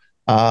now.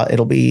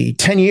 It'll be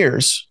 10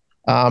 years.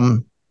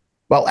 Well,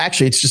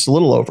 actually, it's just a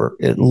little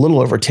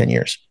over 10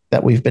 years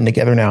that we've been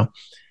together now.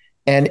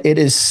 And it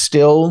is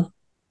still,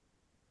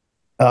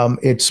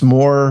 it's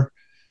more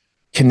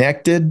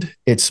connected.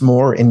 It's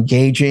more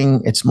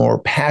engaging. It's more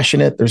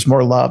passionate. There's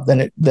more love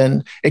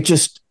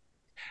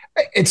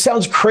it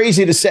sounds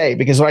crazy to say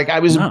because like I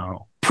was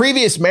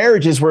previous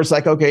marriages where it's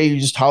like, okay, you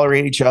just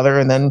tolerate each other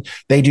and then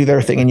they do their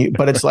thing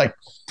but it's like,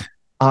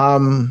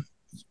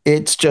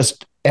 it's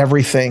just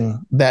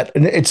everything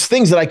it's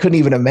things that I couldn't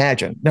even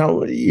imagine.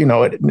 Now,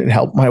 it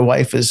helped. My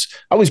wife I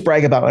always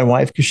brag about my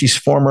wife because she's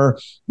former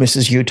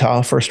Mrs.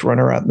 Utah, first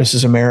runner-up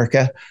Mrs.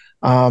 America.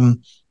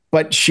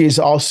 But she's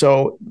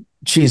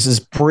as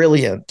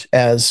brilliant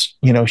as,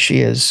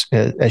 she is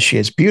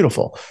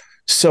beautiful.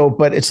 So,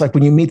 but it's like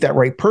when you meet that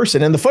right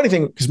person, and the funny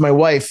thing, because my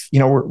wife,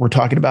 we're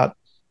talking about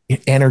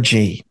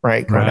energy,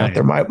 right? Going out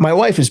there. My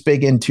wife is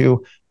big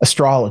into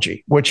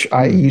astrology, which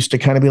I used to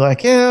kind of be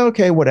like, yeah,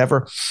 okay,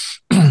 whatever.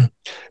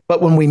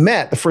 But when we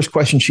met, the first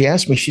question she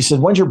asked me, she said,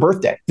 when's your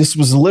birthday? This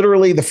was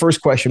literally the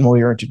first question when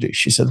we were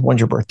introduced. She said, when's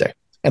your birthday?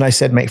 And I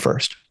said, May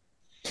 1st.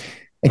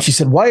 And she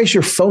said, why is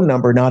your phone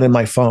number not in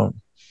my phone?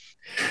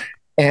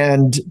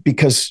 And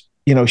because,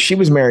 she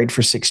was married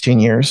for 16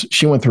 years.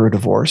 She went through a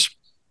divorce.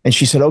 And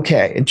she said,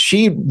 okay. And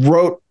she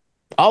wrote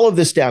all of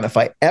this down. If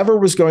I ever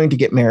was going to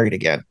get married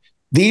again,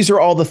 these are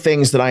all the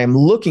things that I am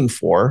looking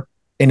for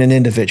in an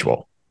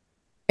individual.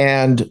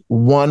 And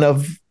one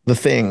of the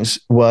things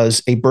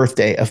was a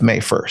birthday of May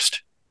 1st,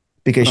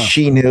 because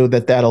she knew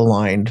that that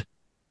aligned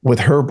with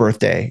her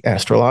birthday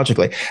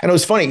astrologically. And it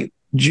was funny.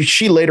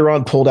 She later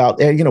on pulled out,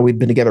 we'd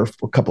been together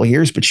for a couple of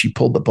years, but she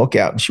pulled the book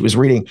out and she was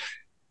reading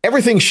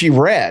everything she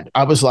read.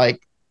 I was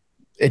like,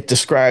 it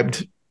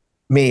described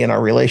me and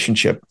our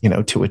relationship,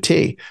 to a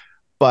T.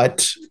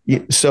 But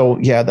so,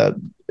 yeah,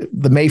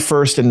 the May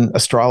 1st in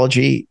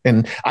astrology,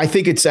 and I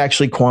think it's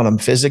actually quantum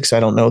physics.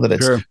 I don't know that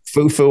it's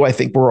foo-foo. I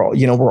think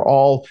we're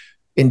all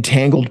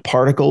entangled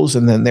particles,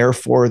 and then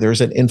therefore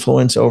there's an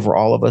influence over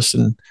all of us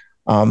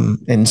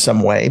in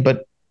some way.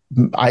 But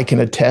I can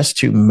attest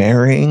to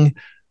marrying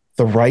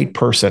the right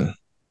person.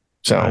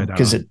 So,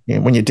 because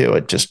when you do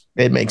it,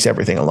 it makes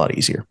everything a lot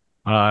easier.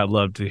 I'd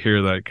love to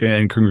hear that,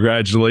 and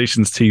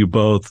congratulations to you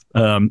both.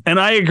 And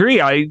I agree.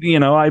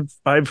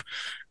 I've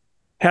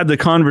had the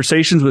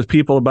conversations with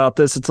people about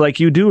this. It's like,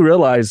 you do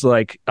realize,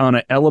 like, on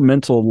an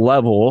elemental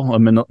level, a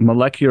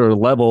molecular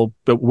level,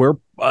 that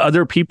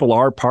other people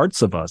are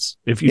parts of us,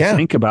 if you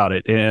think about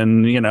it.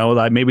 And,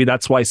 maybe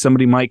that's why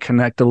somebody might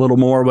connect a little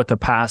more with a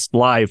past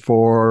life,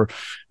 or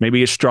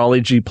maybe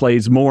astrology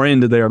plays more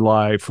into their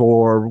life,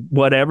 or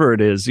whatever it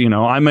is.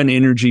 I'm an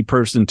energy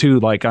person too.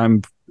 Like,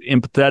 I'm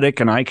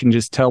empathetic, and I can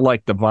just tell,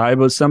 like, the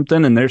vibe of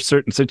something. And there's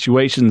certain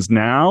situations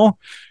now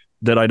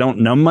that I don't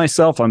numb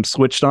myself. I'm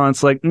switched on.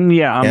 It's like, I'm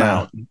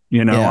out.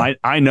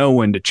 I know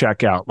when to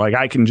check out. Like,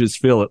 I can just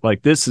feel it.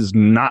 Like, this is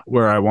not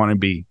where I want to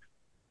be.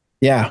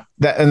 Yeah.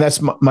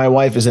 That's my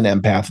wife is an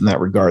empath in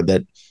that regard,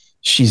 that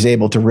she's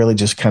able to really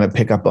just kind of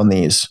pick up on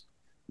these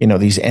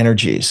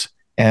energies.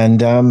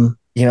 And, and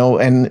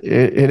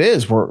it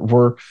is,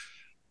 we're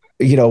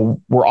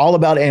all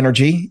about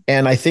energy.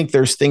 And I think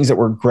there's things that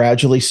we're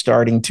gradually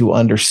starting to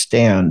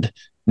understand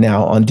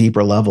now on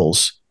deeper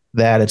levels,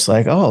 that it's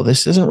like, oh,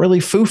 this isn't really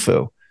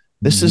foo-foo.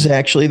 This is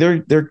actually,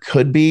 there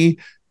could be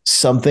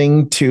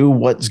something to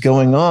what's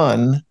going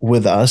on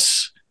with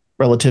us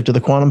relative to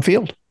the quantum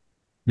field.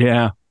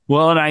 Yeah.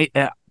 Well,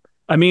 and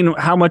I mean,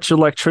 how much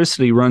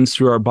electricity runs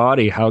through our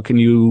body? How can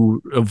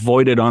you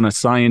avoid it on a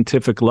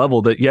scientific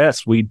level? That,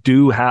 yes, we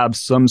do have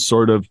some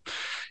sort of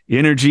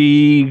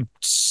energy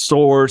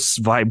source,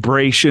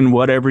 vibration,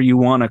 whatever you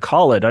want to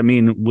call it. I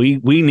mean, we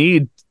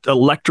need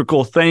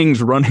electrical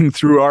things running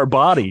through our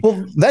body.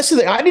 Well, that's the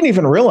thing. I didn't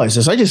even realize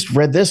this. I just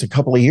read this a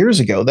couple of years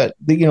ago, that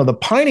the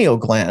pineal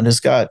gland has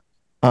got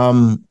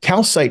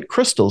calcite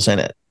crystals in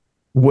it,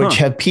 which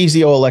have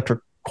piezoelectric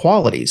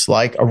qualities,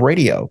 like a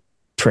radio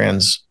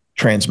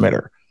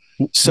transmitter.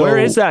 So where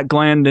is that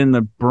gland in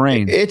the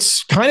brain?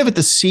 It's kind of at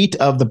the seat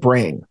of the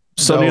brain.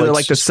 So either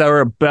like the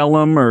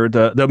cerebellum or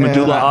the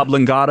medulla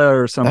oblongata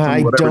or something.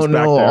 I don't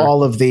know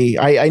all of the.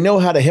 I know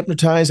how to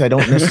hypnotize. I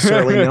don't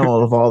necessarily know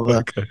all of all the.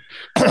 Okay.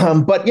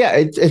 But yeah,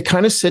 it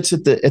kind of sits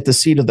at the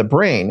seat of the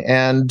brain,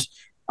 and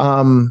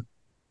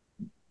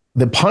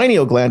the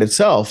pineal gland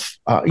itself.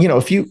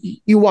 If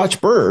you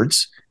watch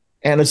birds,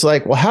 and it's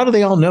like, well, how do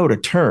they all know to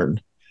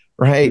turn,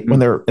 right, when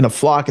they're in a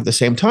flock at the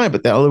same time?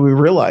 But now we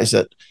realize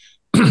that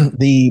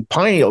the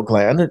pineal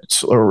gland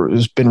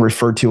has been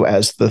referred to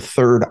as the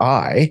third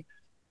eye,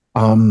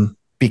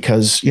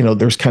 because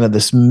there's kind of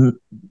this,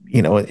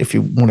 if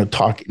you want to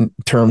talk in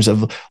terms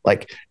of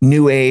like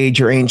New Age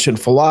or ancient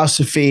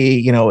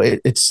philosophy,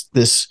 it's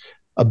this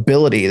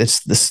ability,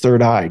 that's this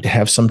third eye, to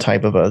have some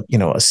type of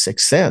a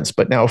sixth sense.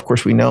 But now, of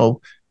course, we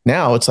know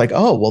now it's like,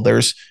 oh, well,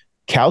 there's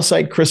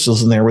calcite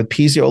crystals in there with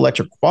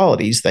piezoelectric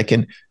qualities that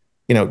can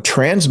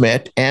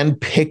transmit and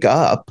pick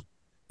up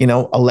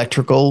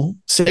electrical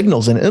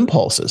signals and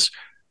impulses.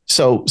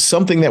 So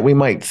something that we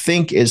might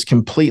think is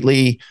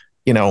completely,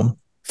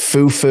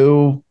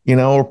 foo-foo,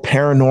 or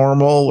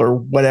paranormal or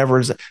whatever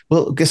is,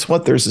 well, guess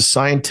what? There's a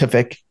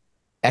scientific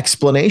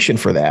explanation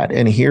for that.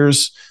 And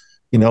here's,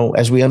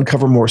 as we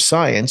uncover more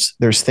science,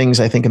 there's things,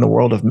 I think, in the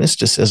world of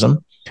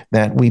mysticism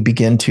that we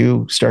begin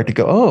to start to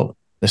go, oh,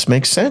 this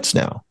makes sense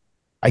now.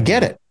 I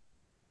get it.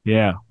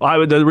 Yeah.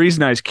 The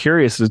reason I was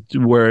curious is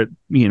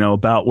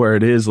about where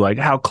it is, like,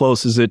 how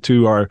close is it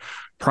to our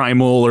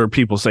primal, or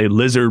people say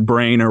lizard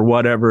brain, or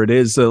whatever it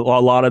is, a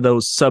lot of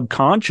those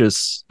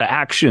subconscious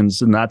actions.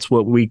 And that's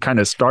what we kind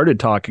of started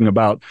talking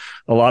about,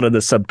 a lot of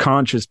the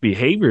subconscious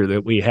behavior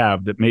that we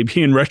have, that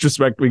maybe in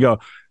retrospect we go,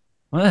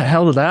 what the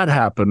hell did that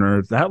happen?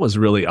 Or that was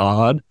really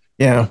odd.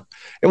 Yeah.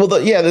 Well,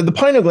 the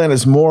pineal gland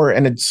is more,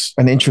 and it's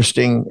an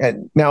interesting,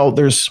 now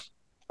there's,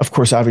 of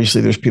course,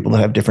 obviously there's people that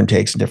have different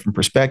takes and different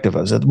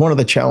perspectives. One of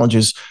the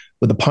challenges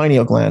with the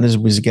pineal gland is,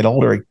 as you get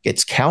older, it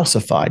gets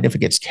calcified. And if it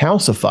gets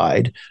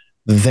calcified,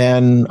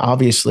 then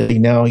obviously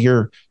now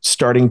you're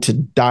starting to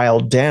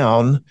dial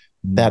down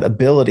that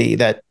ability,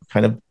 that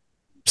kind of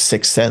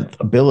sixth sense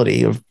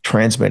ability of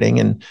transmitting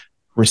and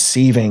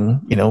receiving,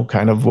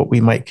 kind of what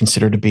we might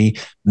consider to be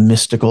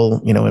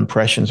mystical,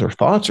 impressions or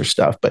thoughts or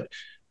stuff. But,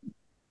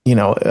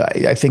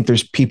 I think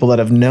there's people that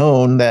have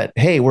known that,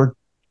 hey,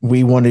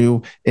 we want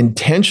to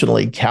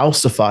intentionally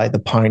calcify the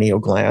pineal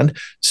gland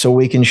so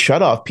we can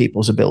shut off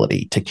people's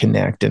ability to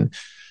connect. And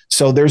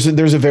So there's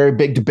a very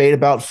big debate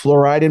about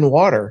fluoride in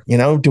water.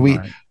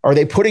 Right. Are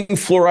they putting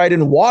fluoride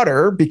in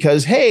water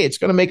because, hey, it's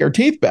going to make our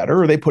teeth better?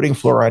 Or are they putting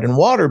fluoride in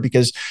water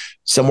because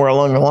somewhere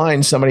along the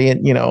line, somebody,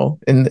 in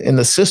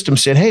the system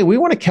said, hey, we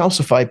want to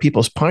calcify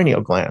people's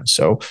pineal glands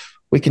so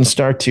we can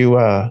start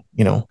to,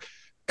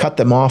 cut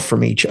them off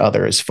from each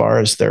other as far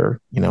as their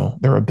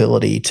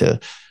ability to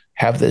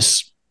have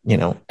this,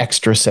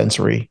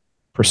 extrasensory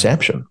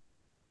perception.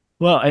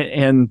 Well,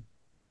 and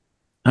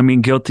I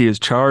mean, guilty as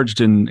charged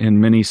in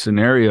many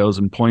scenarios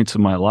and points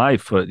in my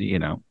life, but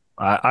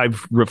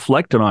I've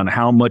reflected on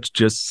how much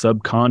just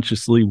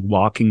subconsciously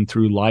walking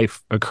through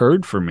life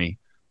occurred for me.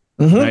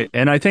 Mm-hmm.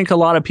 And I think a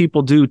lot of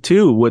people do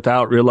too,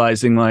 without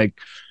realizing, like,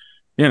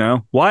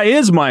 why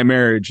is my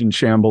marriage in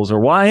shambles, or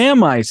why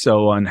am I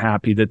so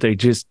unhappy, that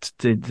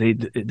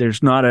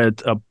there's not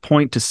a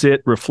point to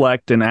sit,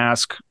 reflect, and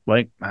ask,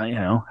 like,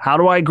 how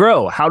do I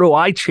grow? How do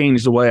I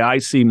change the way I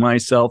see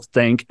myself,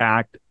 think,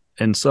 act,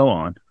 and so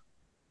on?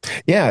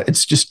 Yeah,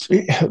 it's just,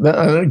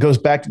 it goes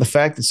back to the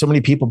fact that so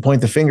many people point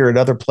the finger at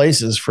other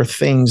places for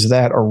things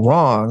that are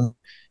wrong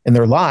in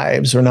their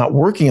lives or not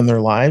working in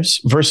their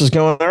lives, versus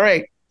going, all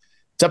right,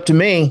 it's up to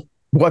me.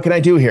 What can I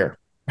do here?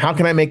 How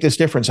can I make this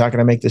difference? How can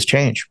I make this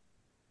change?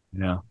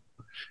 Yeah.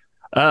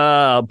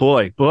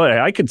 Boy,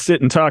 I could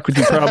sit and talk with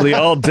you probably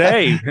all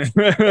day.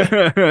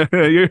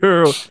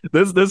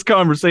 This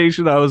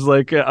conversation, I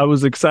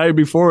was excited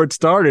before it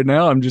started.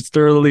 Now I'm just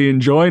thoroughly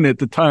enjoying it.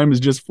 The time has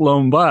just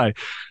flown by.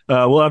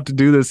 We'll have to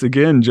do this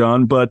again,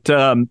 John. But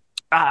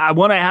I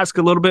want to ask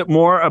a little bit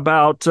more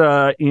about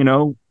the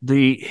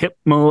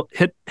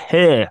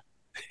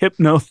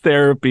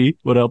hypnotherapy.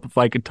 Would help if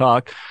I could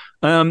talk.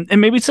 And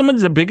maybe some of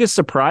the biggest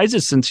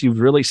surprises since you've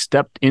really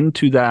stepped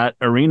into that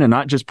arena,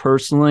 not just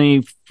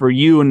personally for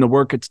you and the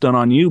work it's done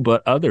on you,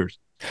 but others.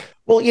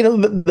 Well,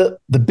 the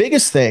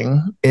biggest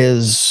thing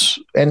is,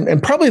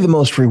 and probably the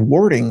most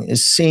rewarding,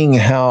 is seeing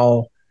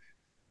how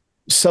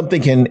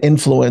something can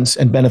influence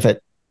and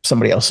benefit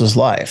somebody else's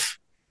life.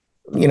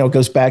 It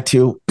goes back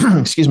to,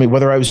 excuse me,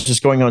 whether I was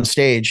just going on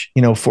stage,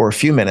 for a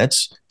few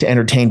minutes to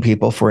entertain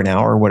people for an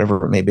hour or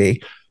whatever it may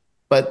be.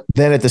 But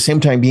then at the same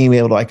time, being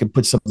able to, I could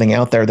put something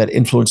out there that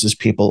influences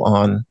people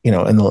on, in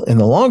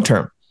the long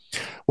term.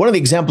 One of the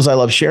examples I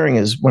love sharing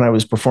is when I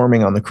was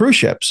performing on the cruise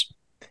ships.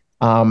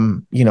 I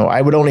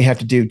would only have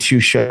to do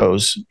 2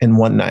 shows in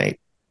one night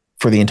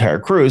for the entire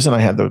cruise, and I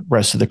had the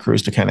rest of the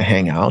cruise to kind of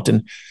hang out.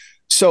 And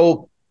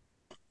so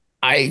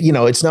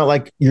it's not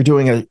like you're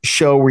doing a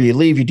show where you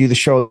leave, you do the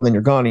show, and then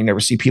you're gone, and you never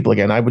see people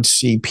again. I would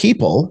see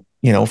people,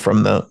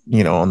 from the,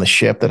 on the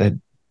ship that had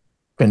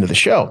been to the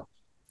show.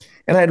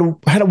 And I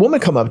had a woman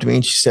come up to me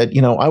and she said,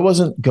 I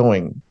wasn't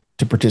going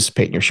to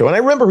participate in your show. And I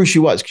remember who she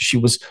was, because she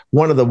was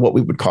one of what we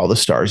would call the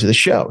stars of the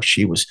show.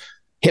 She was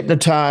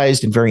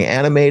hypnotized and very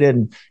animated.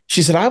 And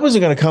she said, I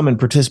wasn't going to come and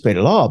participate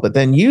at all. But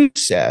then you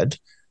said,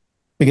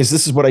 because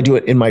this is what I do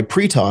in my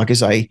pre-talk,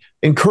 is I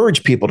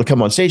encourage people to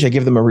come on stage. I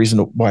give them a reason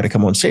why to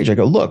come on stage. I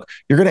go, look,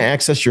 you're going to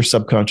access your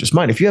subconscious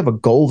mind. If you have a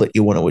goal that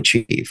you want to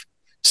achieve,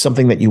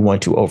 something that you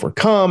want to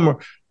overcome,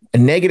 a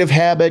negative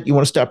habit you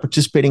want to stop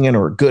participating in,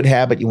 or a good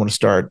habit you want to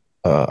start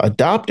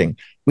adopting,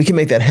 we can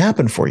make that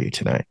happen for you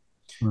tonight.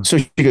 So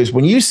she goes,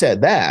 when you said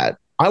that,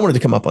 I wanted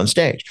to come up on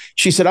stage.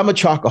 She said, I'm a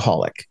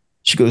chocoholic.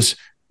 She goes,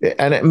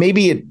 and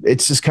maybe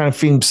it's just kind of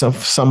feeling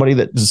somebody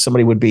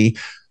would be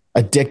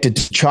addicted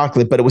to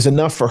chocolate, but it was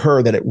enough for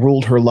her that it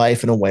ruled her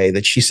life in a way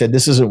that she said,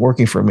 this isn't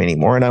working for me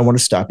anymore, and I want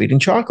to stop eating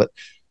chocolate.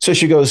 So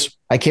she goes,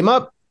 I came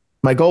up,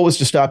 my goal was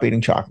to stop eating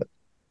chocolate.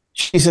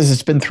 She says,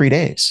 it's been 3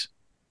 days.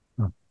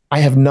 I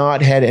have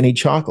not had any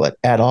chocolate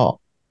at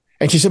all.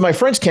 And she said, my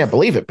friends can't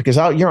believe it, because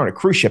you're on a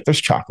cruise ship. There's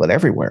chocolate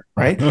everywhere,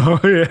 right? Oh,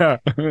 yeah.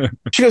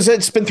 She goes,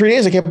 it's been 3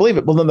 days. I can't believe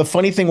it. Well, then the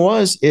funny thing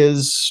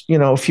is,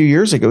 a few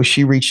years ago,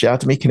 she reached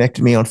out to me,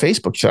 connected me on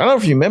Facebook. She said, I don't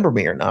know if you remember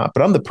me or not,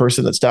 but I'm the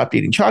person that stopped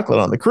eating chocolate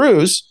on the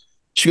cruise.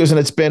 She goes, and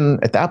it's been,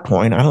 at that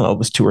point, I don't know, it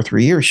was 2 or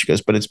 3 years. She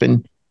goes, but it's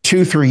been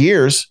 2-3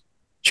 years.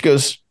 She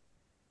goes,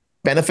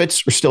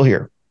 benefits are still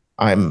here.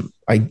 I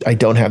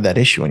don't have that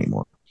issue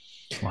anymore.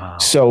 Wow.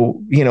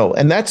 So,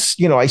 and that's,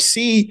 I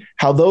see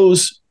how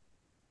those,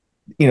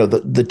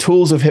 the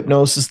tools of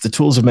hypnosis, the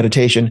tools of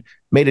meditation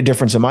made a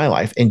difference in my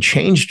life and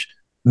changed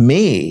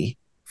me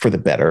for the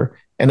better.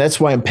 And that's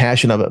why I'm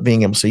passionate about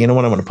being able to say, you know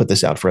what, I want to put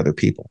this out for other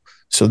people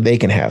so they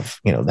can have,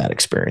 that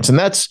experience. And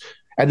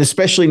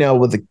especially now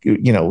with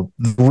the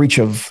reach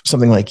of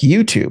something like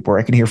YouTube, where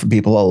I can hear from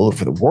people all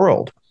over the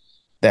world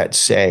that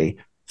say,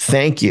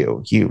 thank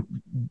you.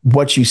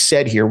 What you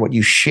said here, what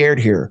you shared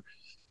here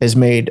has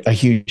made a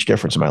huge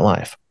difference in my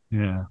life.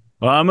 Yeah.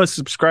 Well, I'm a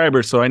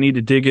subscriber, so I need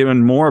to dig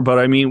in more. But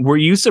I mean, were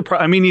you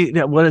surprised? I mean,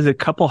 what is it, a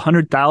couple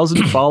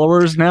 100,000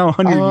 followers now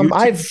on your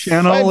YouTube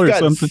channel I've or got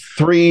something?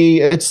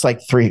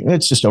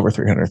 It's just over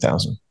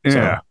 300,000.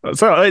 Yeah,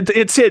 so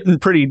it's hitting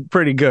pretty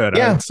good.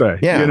 Yeah, I would say.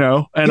 Yeah,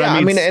 and yeah,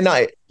 I mean, and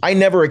I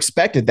never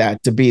expected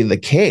that to be the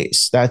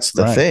case. That's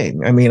the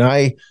thing. I mean,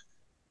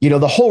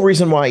 the whole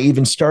reason why I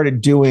even started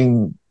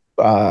doing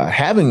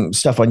having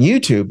stuff on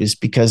YouTube is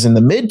because in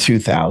the mid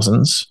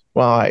 2000s,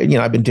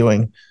 I've been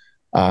doing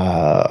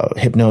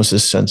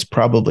hypnosis since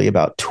probably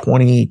about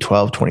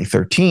 2012,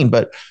 2013.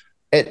 But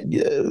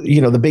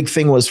the big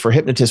thing was for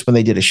hypnotists when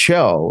they did a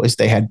show is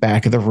they had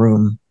back of the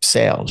room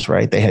sales,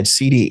 right? They had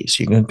CDs.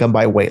 You can come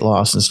buy weight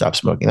loss and stop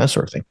smoking, that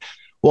sort of thing.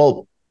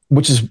 Well,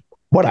 which is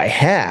what I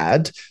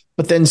had.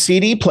 But then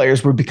CD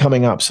players were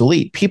becoming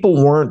obsolete.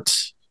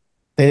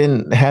 They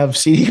didn't have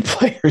CD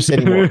players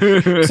anymore.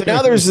 So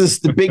now there's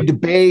the big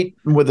debate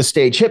with the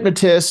stage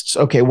hypnotists.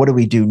 Okay, what do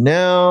we do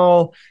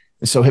now?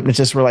 And so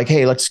hypnotists were like,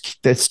 hey, let's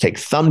take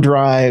thumb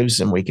drives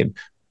and we can,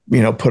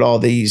 put all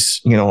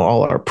these,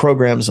 all our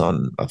programs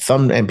on a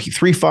thumb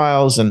MP3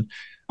 files. And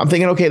I'm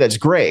thinking, okay, that's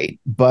great.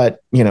 But,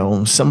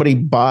 somebody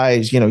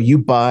buys, you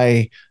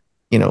buy,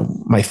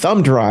 my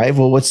thumb drive.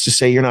 Well, let's just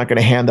say you're not going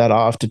to hand that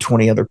off to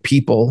 20 other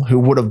people who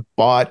would have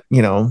bought,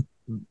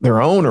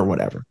 their own or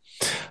whatever.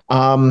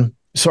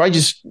 So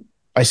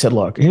I said,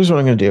 look, here's what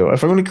I'm going to do.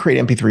 If I'm going to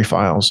create MP3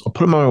 files, I'll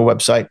put them on my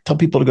website, tell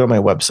people to go to my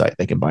website.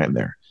 They can buy them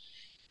there.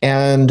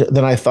 And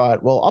then I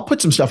thought, well, I'll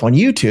put some stuff on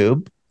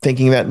YouTube,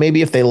 thinking that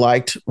maybe if they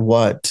liked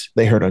what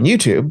they heard on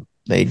YouTube,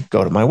 they'd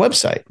go to my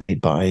website. They'd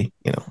buy,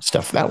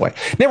 stuff that way.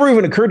 It never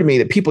even occurred to me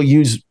that people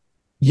use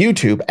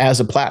YouTube as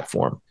a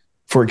platform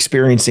for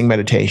experiencing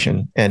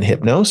meditation and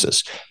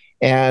hypnosis.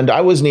 And I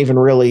wasn't even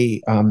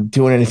really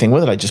doing anything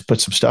with it. I just put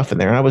some stuff in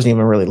there and I wasn't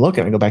even really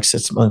looking. I go back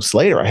 6 months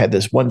later, I had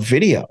this one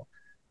video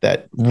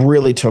that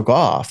really took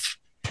off.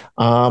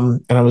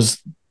 And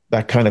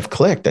that kind of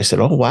clicked. I said,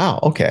 oh, wow.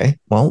 Okay.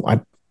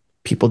 Well,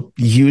 people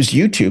use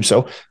YouTube.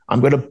 So I'm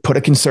going to put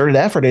a concerted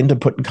effort into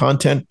putting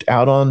content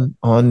out on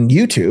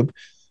YouTube.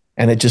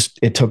 And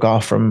it took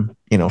off from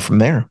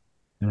there.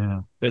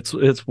 Yeah.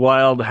 It's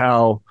wild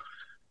how,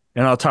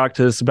 and I'll talk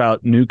to this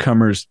about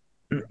newcomers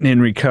in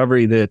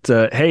recovery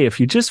that, hey, if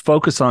you just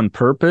focus on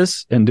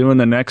purpose and doing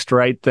the next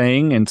right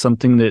thing and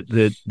something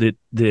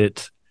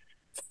that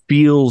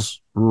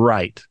feels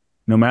right,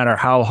 no matter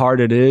how hard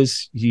it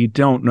is, you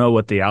don't know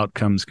what the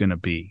outcome's going to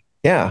be.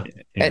 Yeah.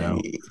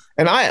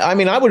 And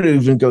I would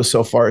even go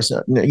so far as,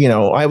 I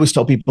always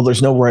tell people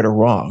there's no right or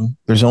wrong.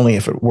 There's only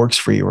if it works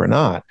for you or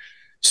not.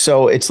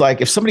 So it's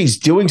like if somebody's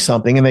doing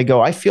something and they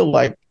go, I feel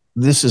like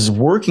this is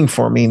working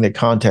for me in the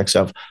context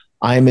of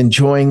I'm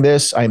enjoying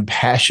this, I'm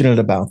passionate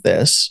about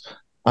this.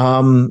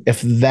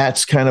 If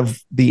that's kind of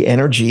the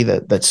energy,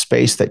 that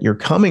space that you're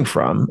coming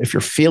from, if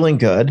you're feeling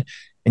good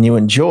and you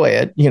enjoy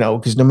it,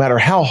 because no matter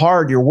how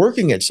hard you're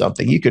working at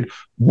something, you could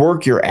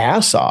work your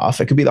ass off.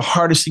 It could be the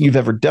hardest thing you've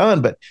ever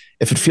done, but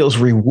if it feels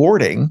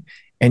rewarding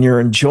and you're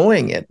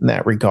enjoying it in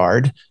that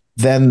regard,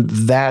 then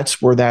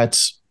that's what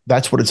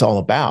it's all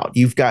about.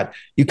 You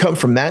come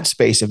from that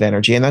space of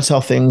energy, and that's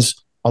how things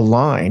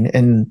align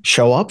and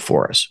show up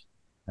for us.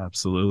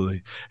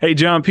 Absolutely. Hey,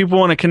 John, people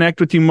want to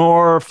connect with you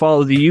more,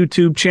 follow the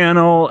YouTube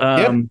channel.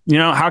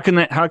 Yep. How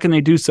can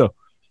they do so?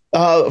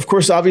 Of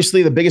course,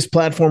 obviously the biggest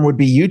platform would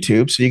be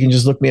YouTube. So you can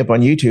just look me up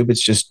on YouTube.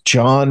 It's just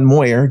John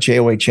Moyer,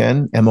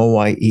 JOHN,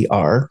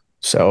 MOYER.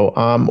 So,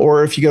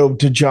 or if you go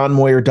to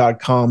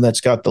johnmoyer.com, that's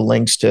got the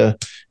links to,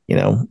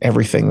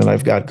 everything that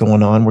I've got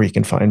going on where you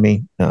can find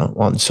me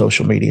on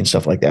social media and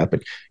stuff like that.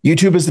 But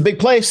YouTube is the big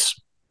place.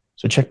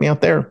 So check me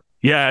out there.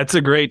 Yeah, it's a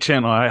great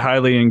channel. I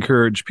highly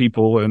encourage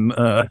people, and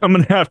I'm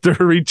going to have to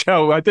reach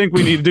out. I think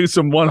we need to do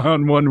some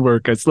one-on-one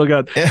work. I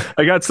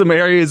got some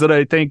areas that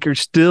I think are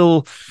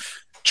still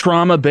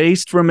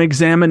trauma-based from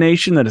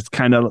examination that it's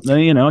kind of,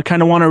 I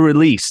kind of want to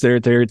release. They're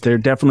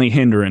definitely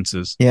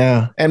hindrances.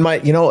 Yeah. And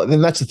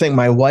and that's the thing.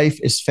 My wife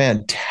is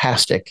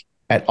fantastic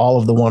at all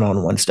of the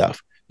one-on-one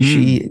stuff.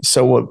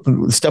 So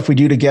the stuff we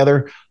do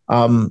together,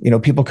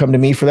 people come to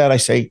me for that. I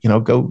say,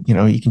 go,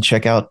 you can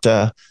check out,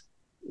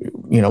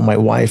 my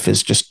wife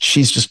is because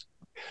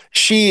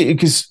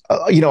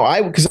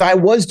I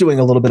was doing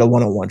a little bit of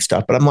one-on-one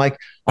stuff, but I'm like,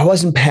 I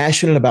wasn't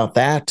passionate about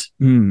that.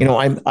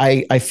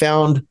 I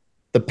found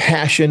the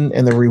passion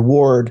and the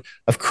reward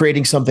of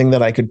creating something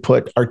that I could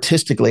put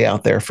artistically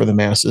out there for the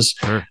masses.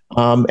 Sure.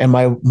 And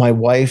my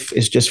wife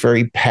is just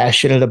very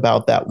passionate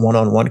about that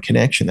one-on-one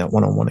connection, that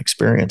one-on-one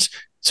experience.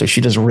 So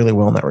she does really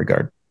well in that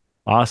regard.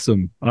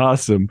 Awesome.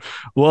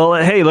 Well,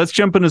 hey, let's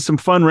jump into some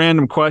fun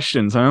random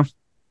questions, huh?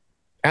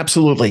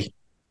 Absolutely.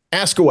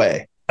 Ask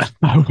away.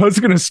 I was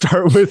going to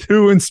start with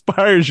who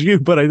inspires you,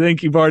 but I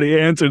think you've already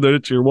answered that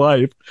it's your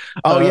wife.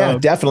 Oh, yeah,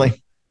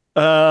 definitely.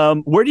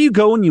 Where do you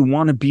go when you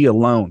want to be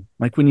alone?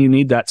 Like when you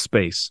need that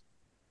space?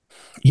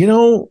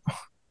 Here's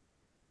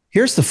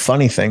the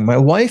funny thing. My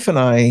wife and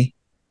I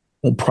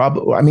will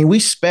we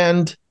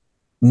spend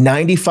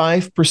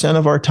 95%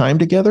 of our time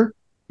together.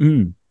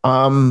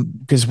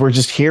 Because we're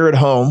just here at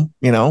home,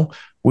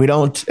 we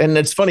don't, and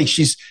it's funny.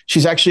 She's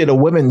actually at a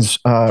women's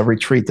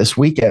retreat this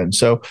weekend.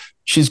 So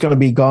she's going to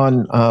be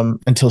gone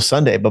until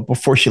Sunday. But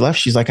before she left,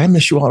 she's like, I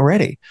miss you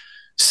already.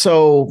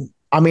 So,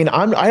 I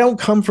don't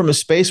come from a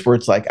space where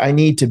it's like, I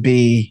need to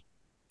be,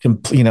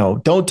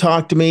 don't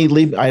talk to me,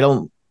 leave. I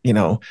don't,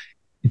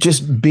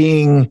 just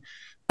being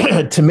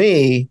to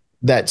me,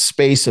 that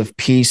space of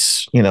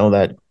peace,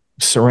 that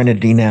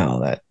serenity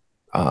now,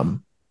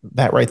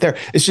 that right there.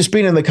 It's just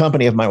being in the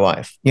company of my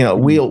wife.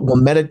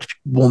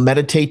 We'll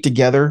meditate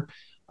together.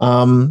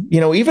 Even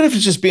if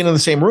it's just being in the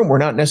same room, we're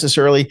not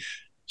necessarily,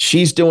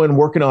 she's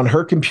working on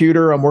her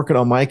computer. I'm working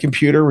on my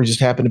computer. We just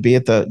happen to be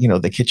at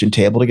the kitchen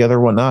table together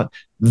or whatnot.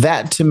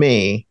 That to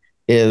me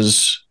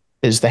is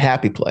the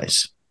happy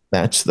place.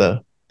 That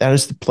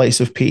is the place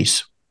of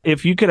peace.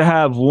 If you could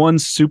have one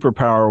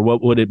superpower,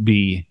 what would it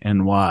be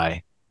and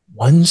why?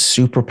 One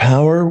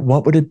superpower,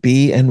 what would it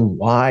be and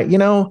why?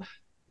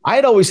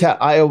 I always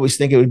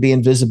think it would be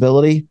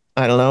invisibility.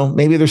 I don't know.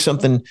 Maybe there's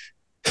something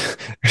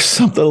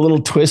a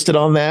little twisted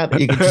on that.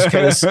 You could just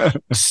kind of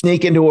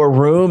sneak into a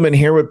room and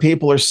hear what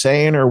people are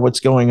saying or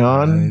what's going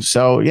on. Right.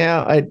 So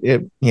yeah,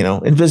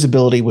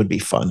 invisibility would be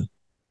fun.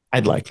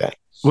 I'd like that.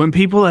 When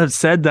people have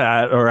said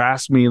that or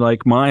asked me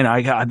like mine,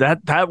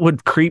 that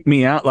would creep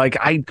me out. Like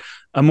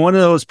I'm one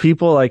of those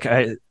people, like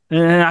I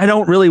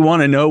don't really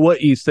want to know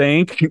what you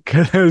think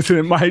because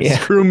it might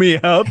screw me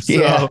up.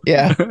 So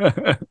yeah.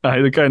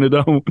 I kind of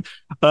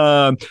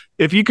don't.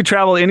 If you could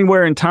travel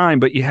anywhere in time,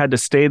 but you had to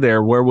stay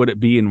there, where would it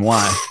be and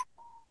why?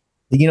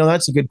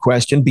 That's a good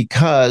question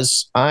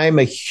because I'm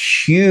a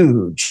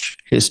huge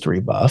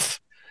history buff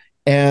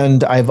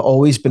and I've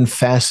always been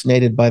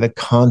fascinated by the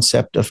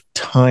concept of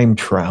time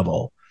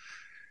travel.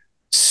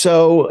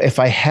 So if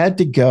I had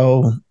to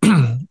go,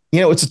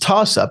 it's a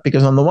toss up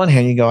because on the one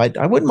hand, you go,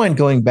 I wouldn't mind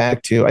going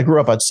back I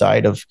grew up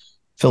outside of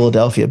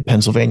Philadelphia,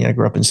 Pennsylvania. I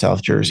grew up in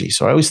South Jersey.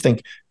 So I always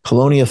think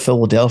Colonia,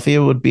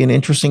 Philadelphia would be an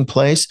interesting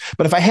place.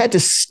 But if I had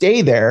to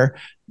stay there,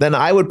 then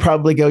I would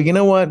probably go, you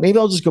know what, maybe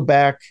I'll just go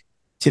back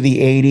to the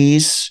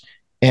 80s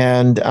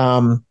and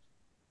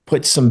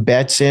put some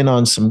bets in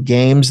on some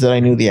games that I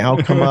knew the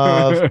outcome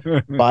of,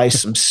 buy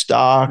some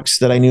stocks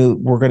that I knew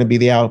were going to be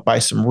buy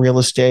some real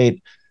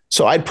estate.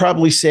 So I'd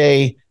probably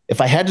say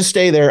if I had to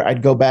stay there,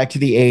 I'd go back to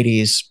the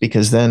 80s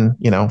because then,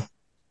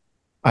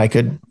 I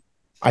could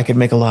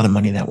make a lot of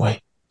money that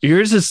way.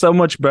 Yours is so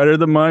much better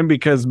than mine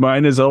because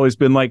mine has always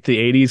been like the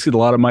 80s. A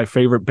lot of my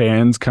favorite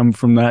bands come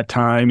from that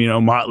time,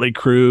 Motley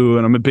Crue,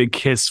 and I'm a big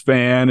Kiss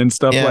fan and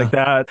stuff like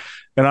that.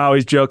 And I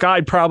always joke,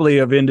 I'd probably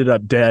have ended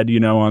up dead,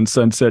 on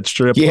Sunset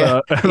Strip.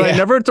 And I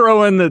never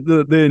throw in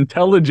the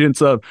intelligence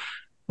of,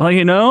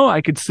 well,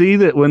 I could see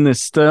that when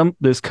this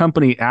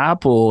company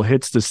Apple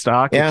hits the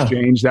stock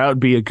exchange, that would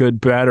be a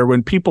good bet. Or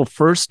when people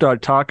first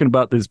start talking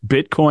about this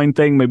Bitcoin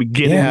thing, maybe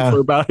get in for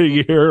about a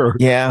year. Or,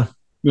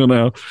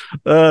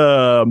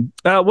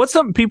 what's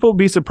something people would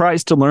be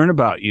surprised to learn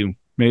about you?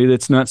 Maybe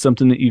that's not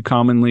something that you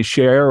commonly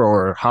share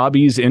or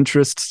hobbies,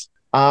 interests.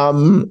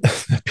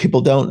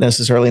 People don't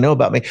necessarily know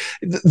about me.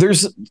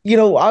 There's,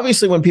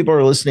 obviously when people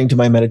are listening to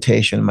my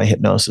meditation, my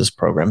hypnosis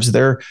programs,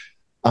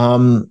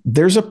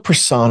 there's a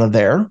persona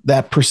there.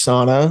 That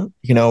persona,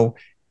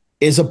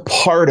 is a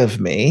part of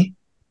me,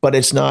 but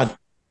it's not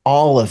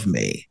all of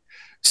me.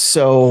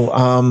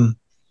 So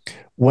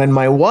when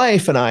my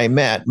wife and I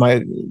met,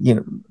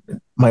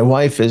 my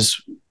wife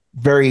is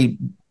very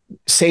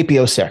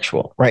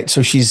sapiosexual, right?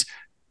 So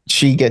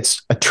she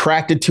gets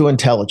attracted to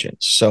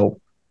intelligence. So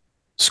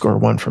score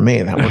one for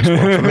me. That works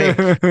well for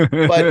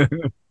me. But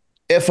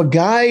if a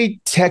guy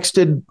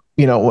texted,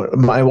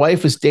 my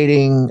wife was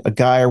dating a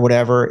guy or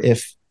whatever,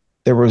 if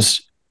there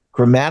was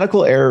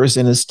grammatical errors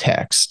in his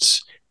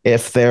texts,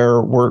 if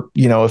there were,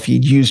 if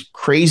he'd used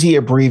crazy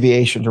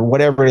abbreviations or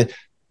whatever,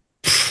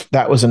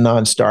 that was a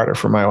non-starter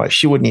for my wife.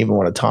 She wouldn't even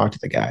want to talk to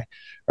the guy.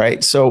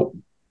 Right. So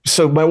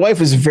my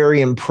wife was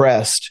very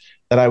impressed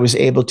that I was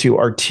able to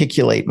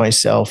articulate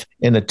myself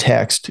in a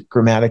text,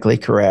 grammatically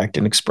correct,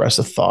 and express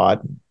a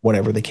thought,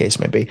 whatever the case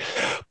may be.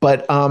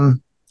 But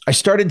I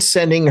started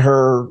sending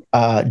her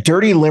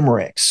dirty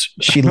limericks.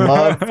 She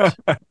loved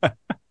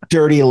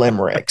dirty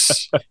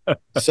limericks.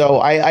 So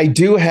I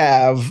do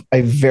have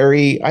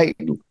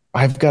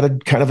I've got a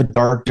kind of a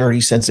dark,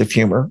 dirty sense of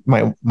humor.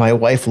 My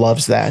wife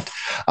loves that.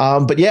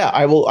 But yeah,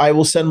 I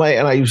will send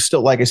and I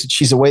still, like I said,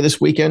 she's away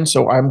this weekend,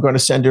 so I'm going to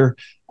send her.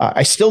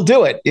 I still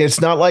do it.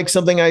 It's not like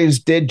something I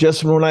did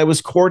just when I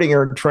was courting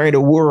her, trying to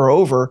woo her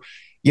over.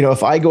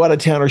 If I go out of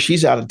town or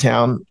she's out of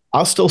town,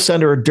 I'll still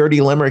send her a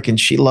dirty limerick and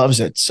she loves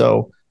it.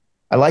 So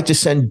I like to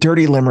send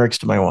dirty limericks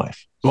to my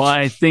wife. Well,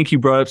 I think you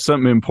brought up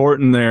something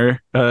important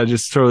there.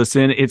 Just throw this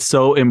in. It's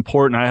so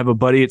important. I have a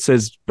buddy. It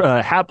says,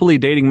 happily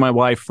dating my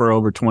wife for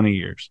over 20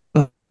 years.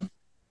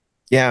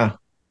 Yeah,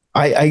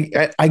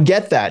 I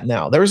get that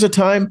now. There was a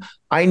time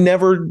I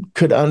never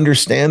could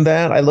understand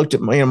that. I looked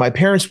at my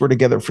parents were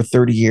together for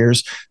 30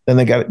 years. Then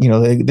they got,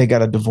 they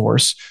got a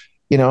divorce,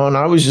 and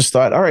I was just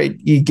thought, all right,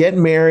 you get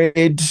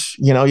married,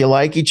 you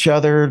like each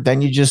other,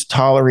 then you just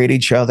tolerate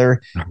each other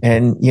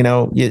and,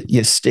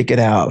 you stick it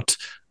out.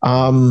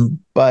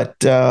 But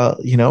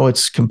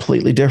it's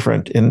completely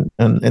different in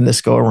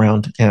this go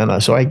around.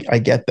 And so I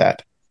get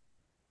that.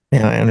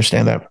 Yeah, I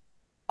understand that.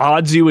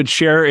 Odds you would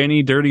share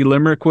any dirty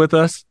limerick with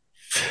us?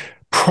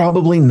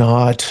 Probably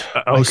not.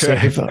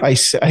 Okay. I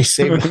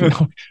save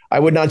no, I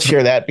would not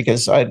share that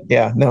because I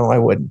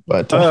wouldn't.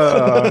 But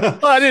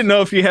I didn't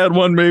know if you had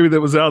one maybe that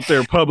was out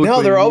there publicly.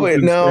 No, they're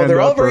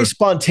all very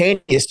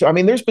spontaneous. I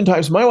mean, there's been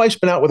times my wife's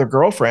been out with her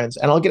girlfriends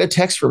and I'll get a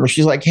text from her.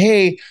 She's like,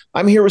 "Hey,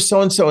 I'm here with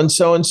so and so and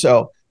so and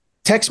so."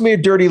 text me a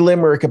dirty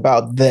limerick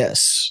about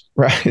this.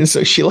 Right. And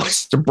so she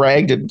likes to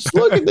brag and just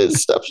look at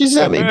this stuff she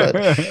sent me.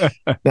 But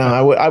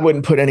no, I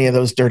wouldn't put any of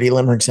those dirty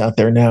limericks out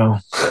there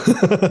now.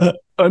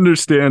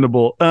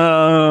 Understandable.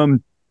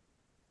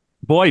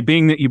 Boy,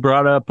 being that you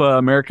brought up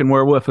American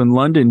Werewolf in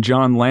London,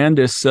 John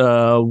Landis,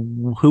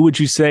 who would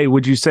you say?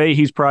 Would you say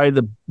he's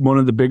probably one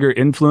of the bigger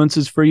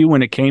influences for you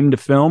when it came to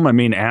film? I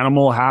mean,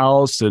 Animal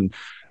House, and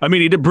I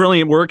mean, he did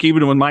brilliant work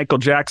even with Michael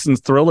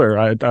Jackson's Thriller.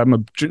 I'm a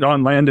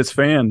John Landis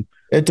fan.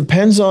 It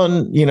depends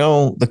on,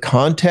 the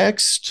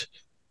context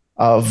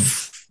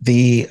of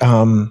the,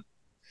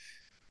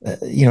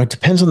 it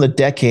depends on the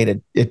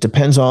decade. It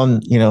depends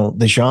on,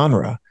 the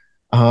genre.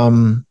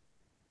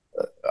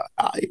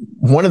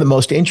 One of the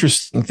most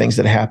interesting things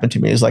that happened to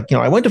me is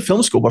I went to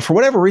film school, but for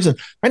whatever reason,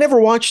 I never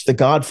watched The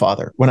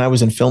Godfather when I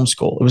was in film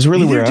school. It was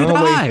really weird.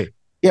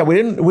 Yeah, we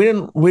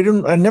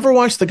didn't. I never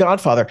watched The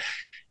Godfather.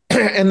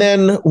 And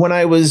then when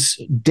I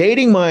was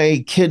dating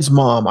my kid's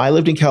mom, I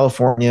lived in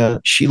California.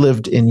 She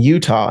lived in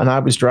Utah, and I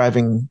was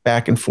driving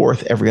back and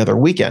forth every other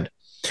weekend.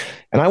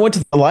 And I went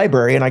to the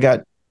library and I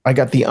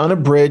got the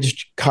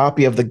unabridged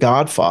copy of The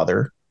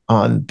Godfather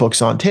on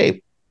books on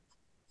tape.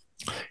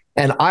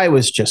 And I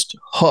was just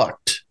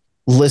hooked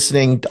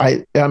listening.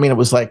 I mean, it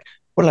was like,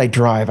 what did I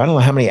drive? I don't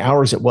know how many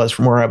hours it was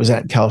from where I was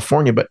at in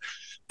California, but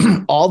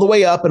all the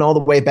way up and all the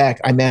way back,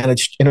 I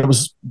managed, and it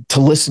was to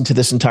listen to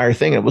this entire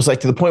thing. It was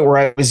like to the point where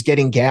I was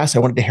getting gas. I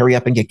wanted to hurry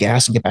up and get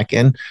gas and get back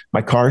in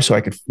my car so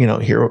I could,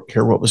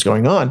 hear what was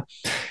going on.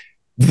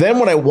 Then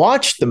when I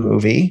watched the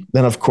movie,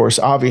 then of course,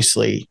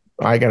 obviously,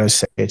 I gotta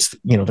say it's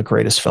the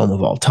greatest film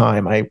of all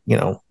time.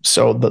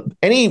 So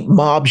any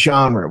mob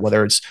genre,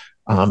 whether it's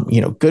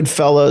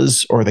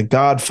Goodfellas or The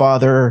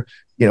Godfather,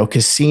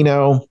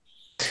 Casino.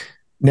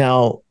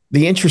 Now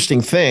the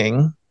interesting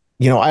thing,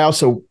 I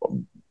also,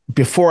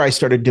 before I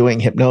started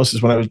doing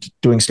hypnosis, when I was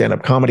doing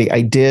stand-up comedy,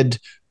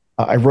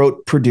 I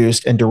wrote,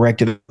 produced, and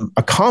directed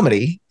a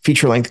comedy,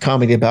 feature-length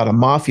comedy about a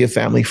mafia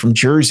family from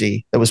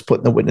Jersey that was put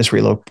in the witness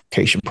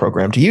relocation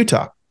program to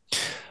Utah,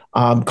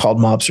 called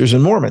Mobsters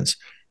and Mormons.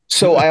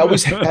 So I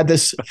always had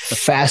this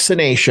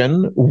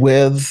fascination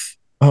with,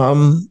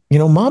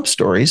 mob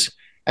stories.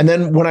 And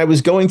then when I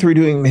was going through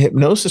doing the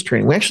hypnosis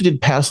training, we actually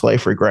did past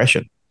life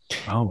regression.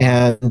 Oh, wow.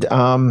 And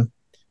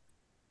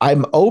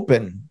I'm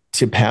open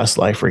to past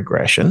life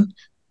regression.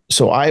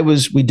 So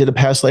we did a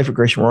past life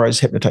regression where I was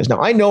hypnotized. Now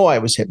I know I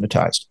was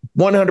hypnotized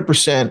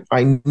 100%.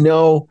 I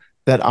know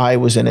that I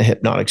was in a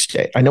hypnotic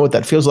state. I know what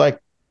that feels like.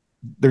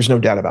 There's no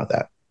doubt about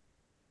that.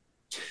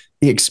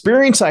 The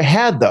experience I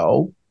had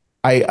though,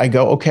 I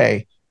go,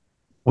 okay,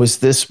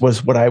 was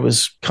what I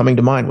was coming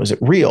to mind? Was it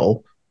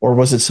real? Or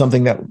was it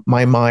something that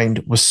my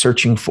mind was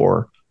searching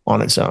for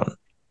on its own?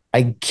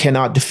 I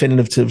cannot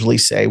definitively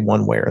say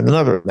one way or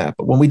another on that.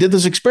 But when we did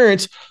this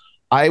experience,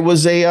 I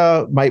was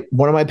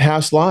one of my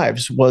past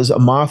lives was a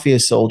mafia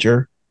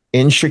soldier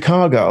in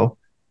Chicago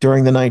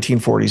during the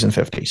 1940s and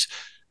 50s.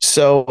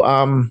 So,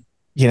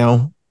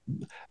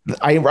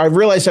 I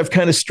realized I've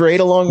kind of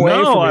strayed a long way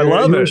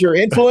from your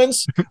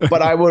influence,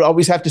 but I would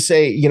always have to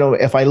say,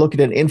 if I look at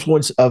an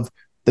influence of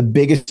the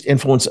biggest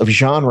influence of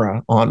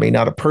genre on me,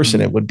 not a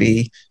person, it would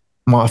be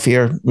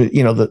mafia,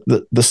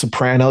 the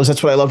Sopranos.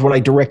 That's what I loved when I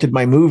directed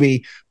my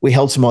movie. We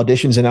held some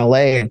auditions in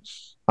LA.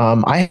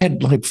 I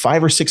had like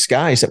 5 or 6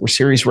 guys that were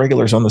series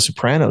regulars on the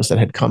Sopranos that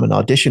had come and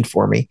auditioned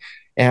for me.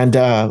 And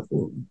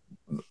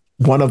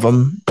one of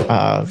them,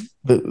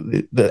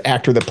 the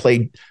actor that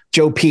played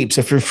Joe Peeps,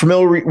 if you're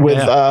familiar with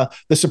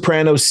the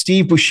Sopranos,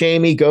 Steve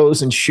Buscemi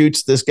goes and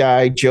shoots this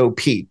guy, Joe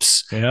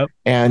Peeps. Yep.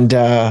 And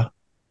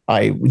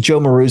Joe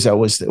Maruzzo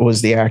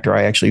was the actor.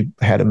 I actually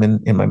had him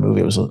in my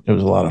movie. It was a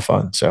lot of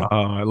fun. So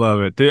I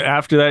love it.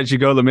 After that, you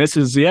go the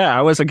missus. Yeah,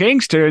 I was a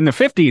gangster in the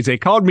 50s. They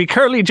called me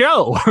Curly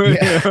Joe.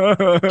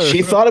 Yeah.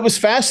 She thought it was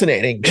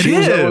fascinating.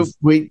 It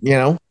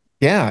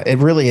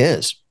really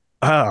is.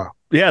 Oh,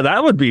 yeah,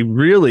 that would be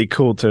really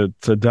cool to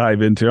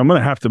dive into. I'm going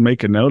to have to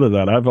make a note of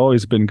that. I've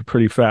always been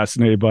pretty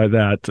fascinated by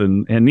that.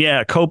 And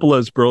yeah, Coppola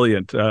is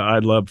brilliant. I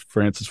love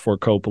Francis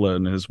Ford Coppola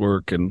and his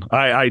work. And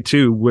I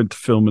too went to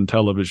film and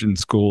television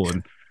school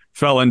and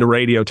fell into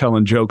radio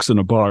telling jokes in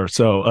a bar.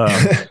 So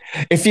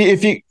if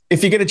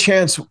you get a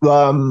chance,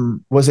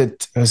 was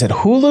it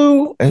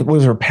Hulu?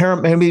 Was there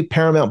maybe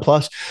Paramount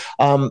Plus?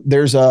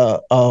 There's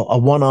a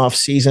one-off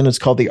season. It's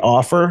called The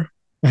Offer.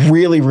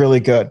 Really,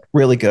 really good.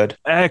 Really good.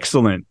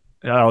 Excellent.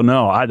 Oh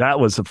no, that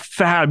was a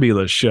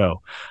fabulous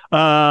show.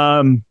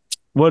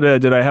 What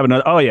did I have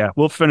another? Oh yeah,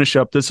 we'll finish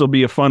up. This will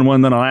be a fun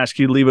one. Then I'll ask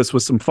you to leave us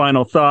with some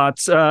final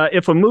thoughts.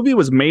 If a movie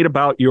was made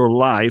about your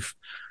life,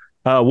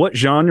 what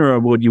genre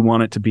would you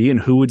want it to be, and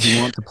who would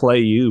you want to play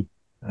you?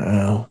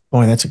 Oh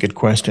boy, that's a good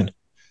question.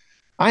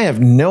 I have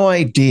no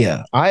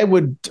idea. I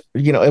would,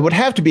 it would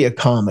have to be a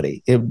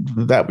comedy. It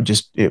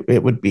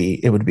would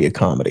be a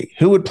comedy.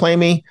 Who would play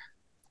me?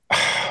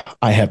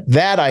 I have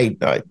that. I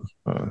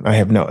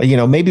have no,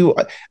 maybe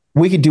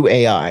we could do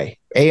AI.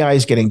 AI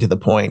is getting to the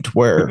point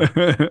where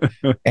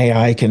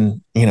AI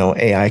can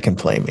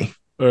play me.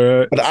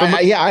 But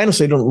I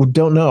honestly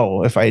don't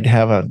know if I'd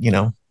have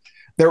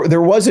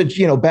There was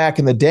back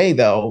in the day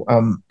though,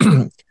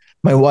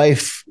 my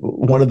wife,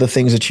 one of the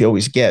things that she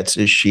always gets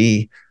is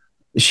she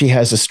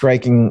has a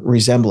striking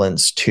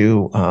resemblance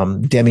to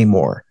Demi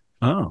Moore.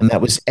 Oh. And that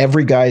was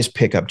every guy's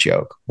pickup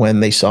joke when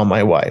they saw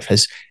my wife.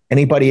 Has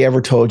anybody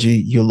ever told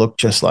you look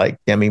just like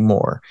Demi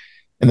Moore?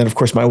 And then, of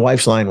course, my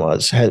wife's line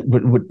was,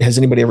 has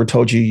anybody ever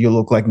told you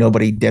look like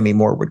nobody Demi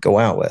Moore would go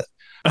out with?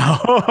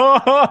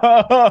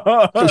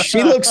 So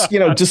she looks,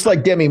 just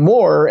like Demi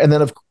Moore. And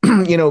then,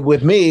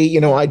 with me,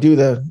 I do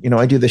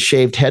the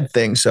shaved head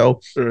thing. So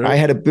I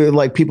had a bit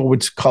like people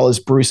would call us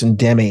Bruce and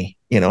Demi,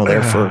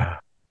 there for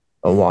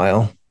a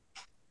while.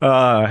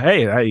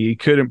 Hey, you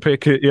couldn't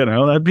pick it,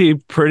 that'd be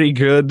pretty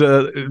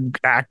good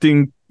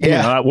acting,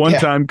 at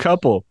one-time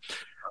couple.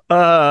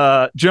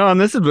 John,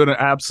 this has been an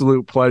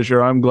absolute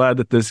pleasure. I'm glad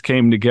that this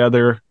came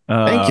together.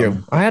 Thank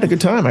you. I had a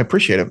good time. I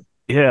appreciate it.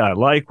 Yeah,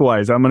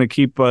 likewise. I'm going to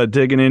keep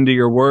digging into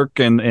your work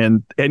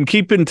and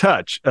keep in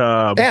touch.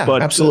 But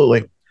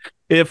absolutely.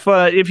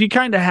 If you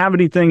kind of have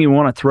anything you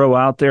want to throw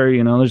out there,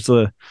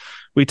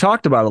 we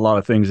talked about a lot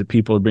of things that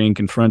people are being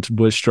confronted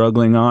with,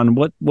 struggling on.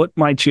 What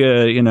might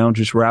you,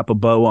 just wrap a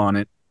bow on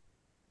it?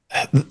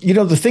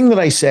 The thing that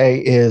I say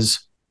is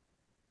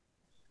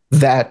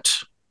that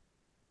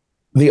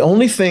the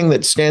only thing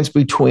that stands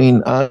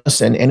between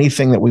us and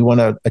anything that we want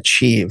to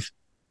achieve,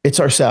 it's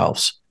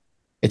ourselves.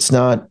 It's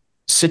not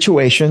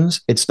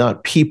situations. It's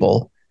not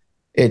people.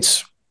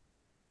 It's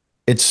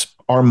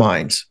our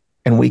minds.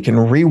 And we can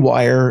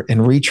rewire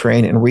and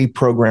retrain and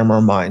reprogram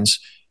our minds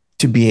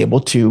to be able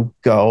to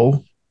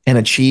go and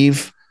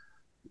achieve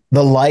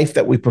the life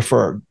that we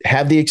prefer,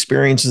 have the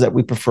experiences that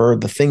we prefer,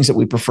 the things that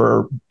we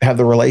prefer, have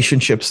the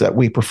relationships that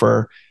we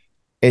prefer.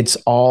 It's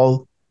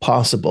all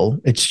possible.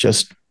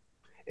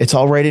 It's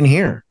all right in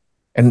here.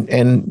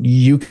 And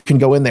you can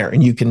go in there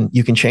and you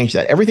can change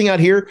that. Everything out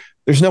here,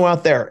 there's no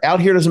out there.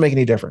 Out here doesn't make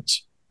any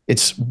difference.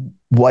 It's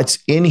what's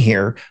in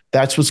here.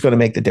 That's what's going to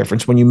make the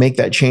difference. When you make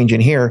that change in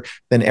here,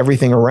 then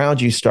everything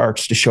around you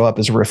starts to show up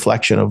as a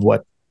reflection of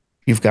what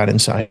you've got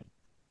inside.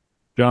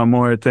 John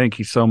Moyer, thank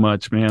you so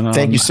much, man.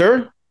 Thank you,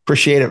 sir.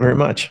 Appreciate it very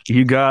much.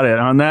 You got it.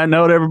 On that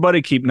note,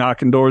 everybody, keep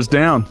knocking doors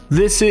down.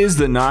 This is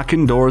the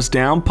Knocking Doors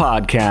Down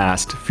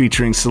podcast,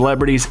 featuring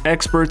celebrities,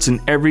 experts, and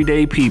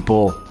everyday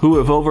people who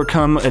have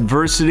overcome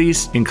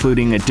adversities,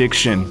 including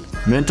addiction,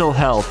 mental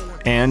health,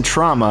 and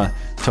trauma,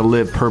 to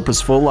live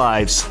purposeful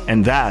lives.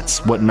 And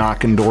that's what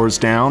Knocking Doors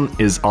Down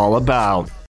is all about.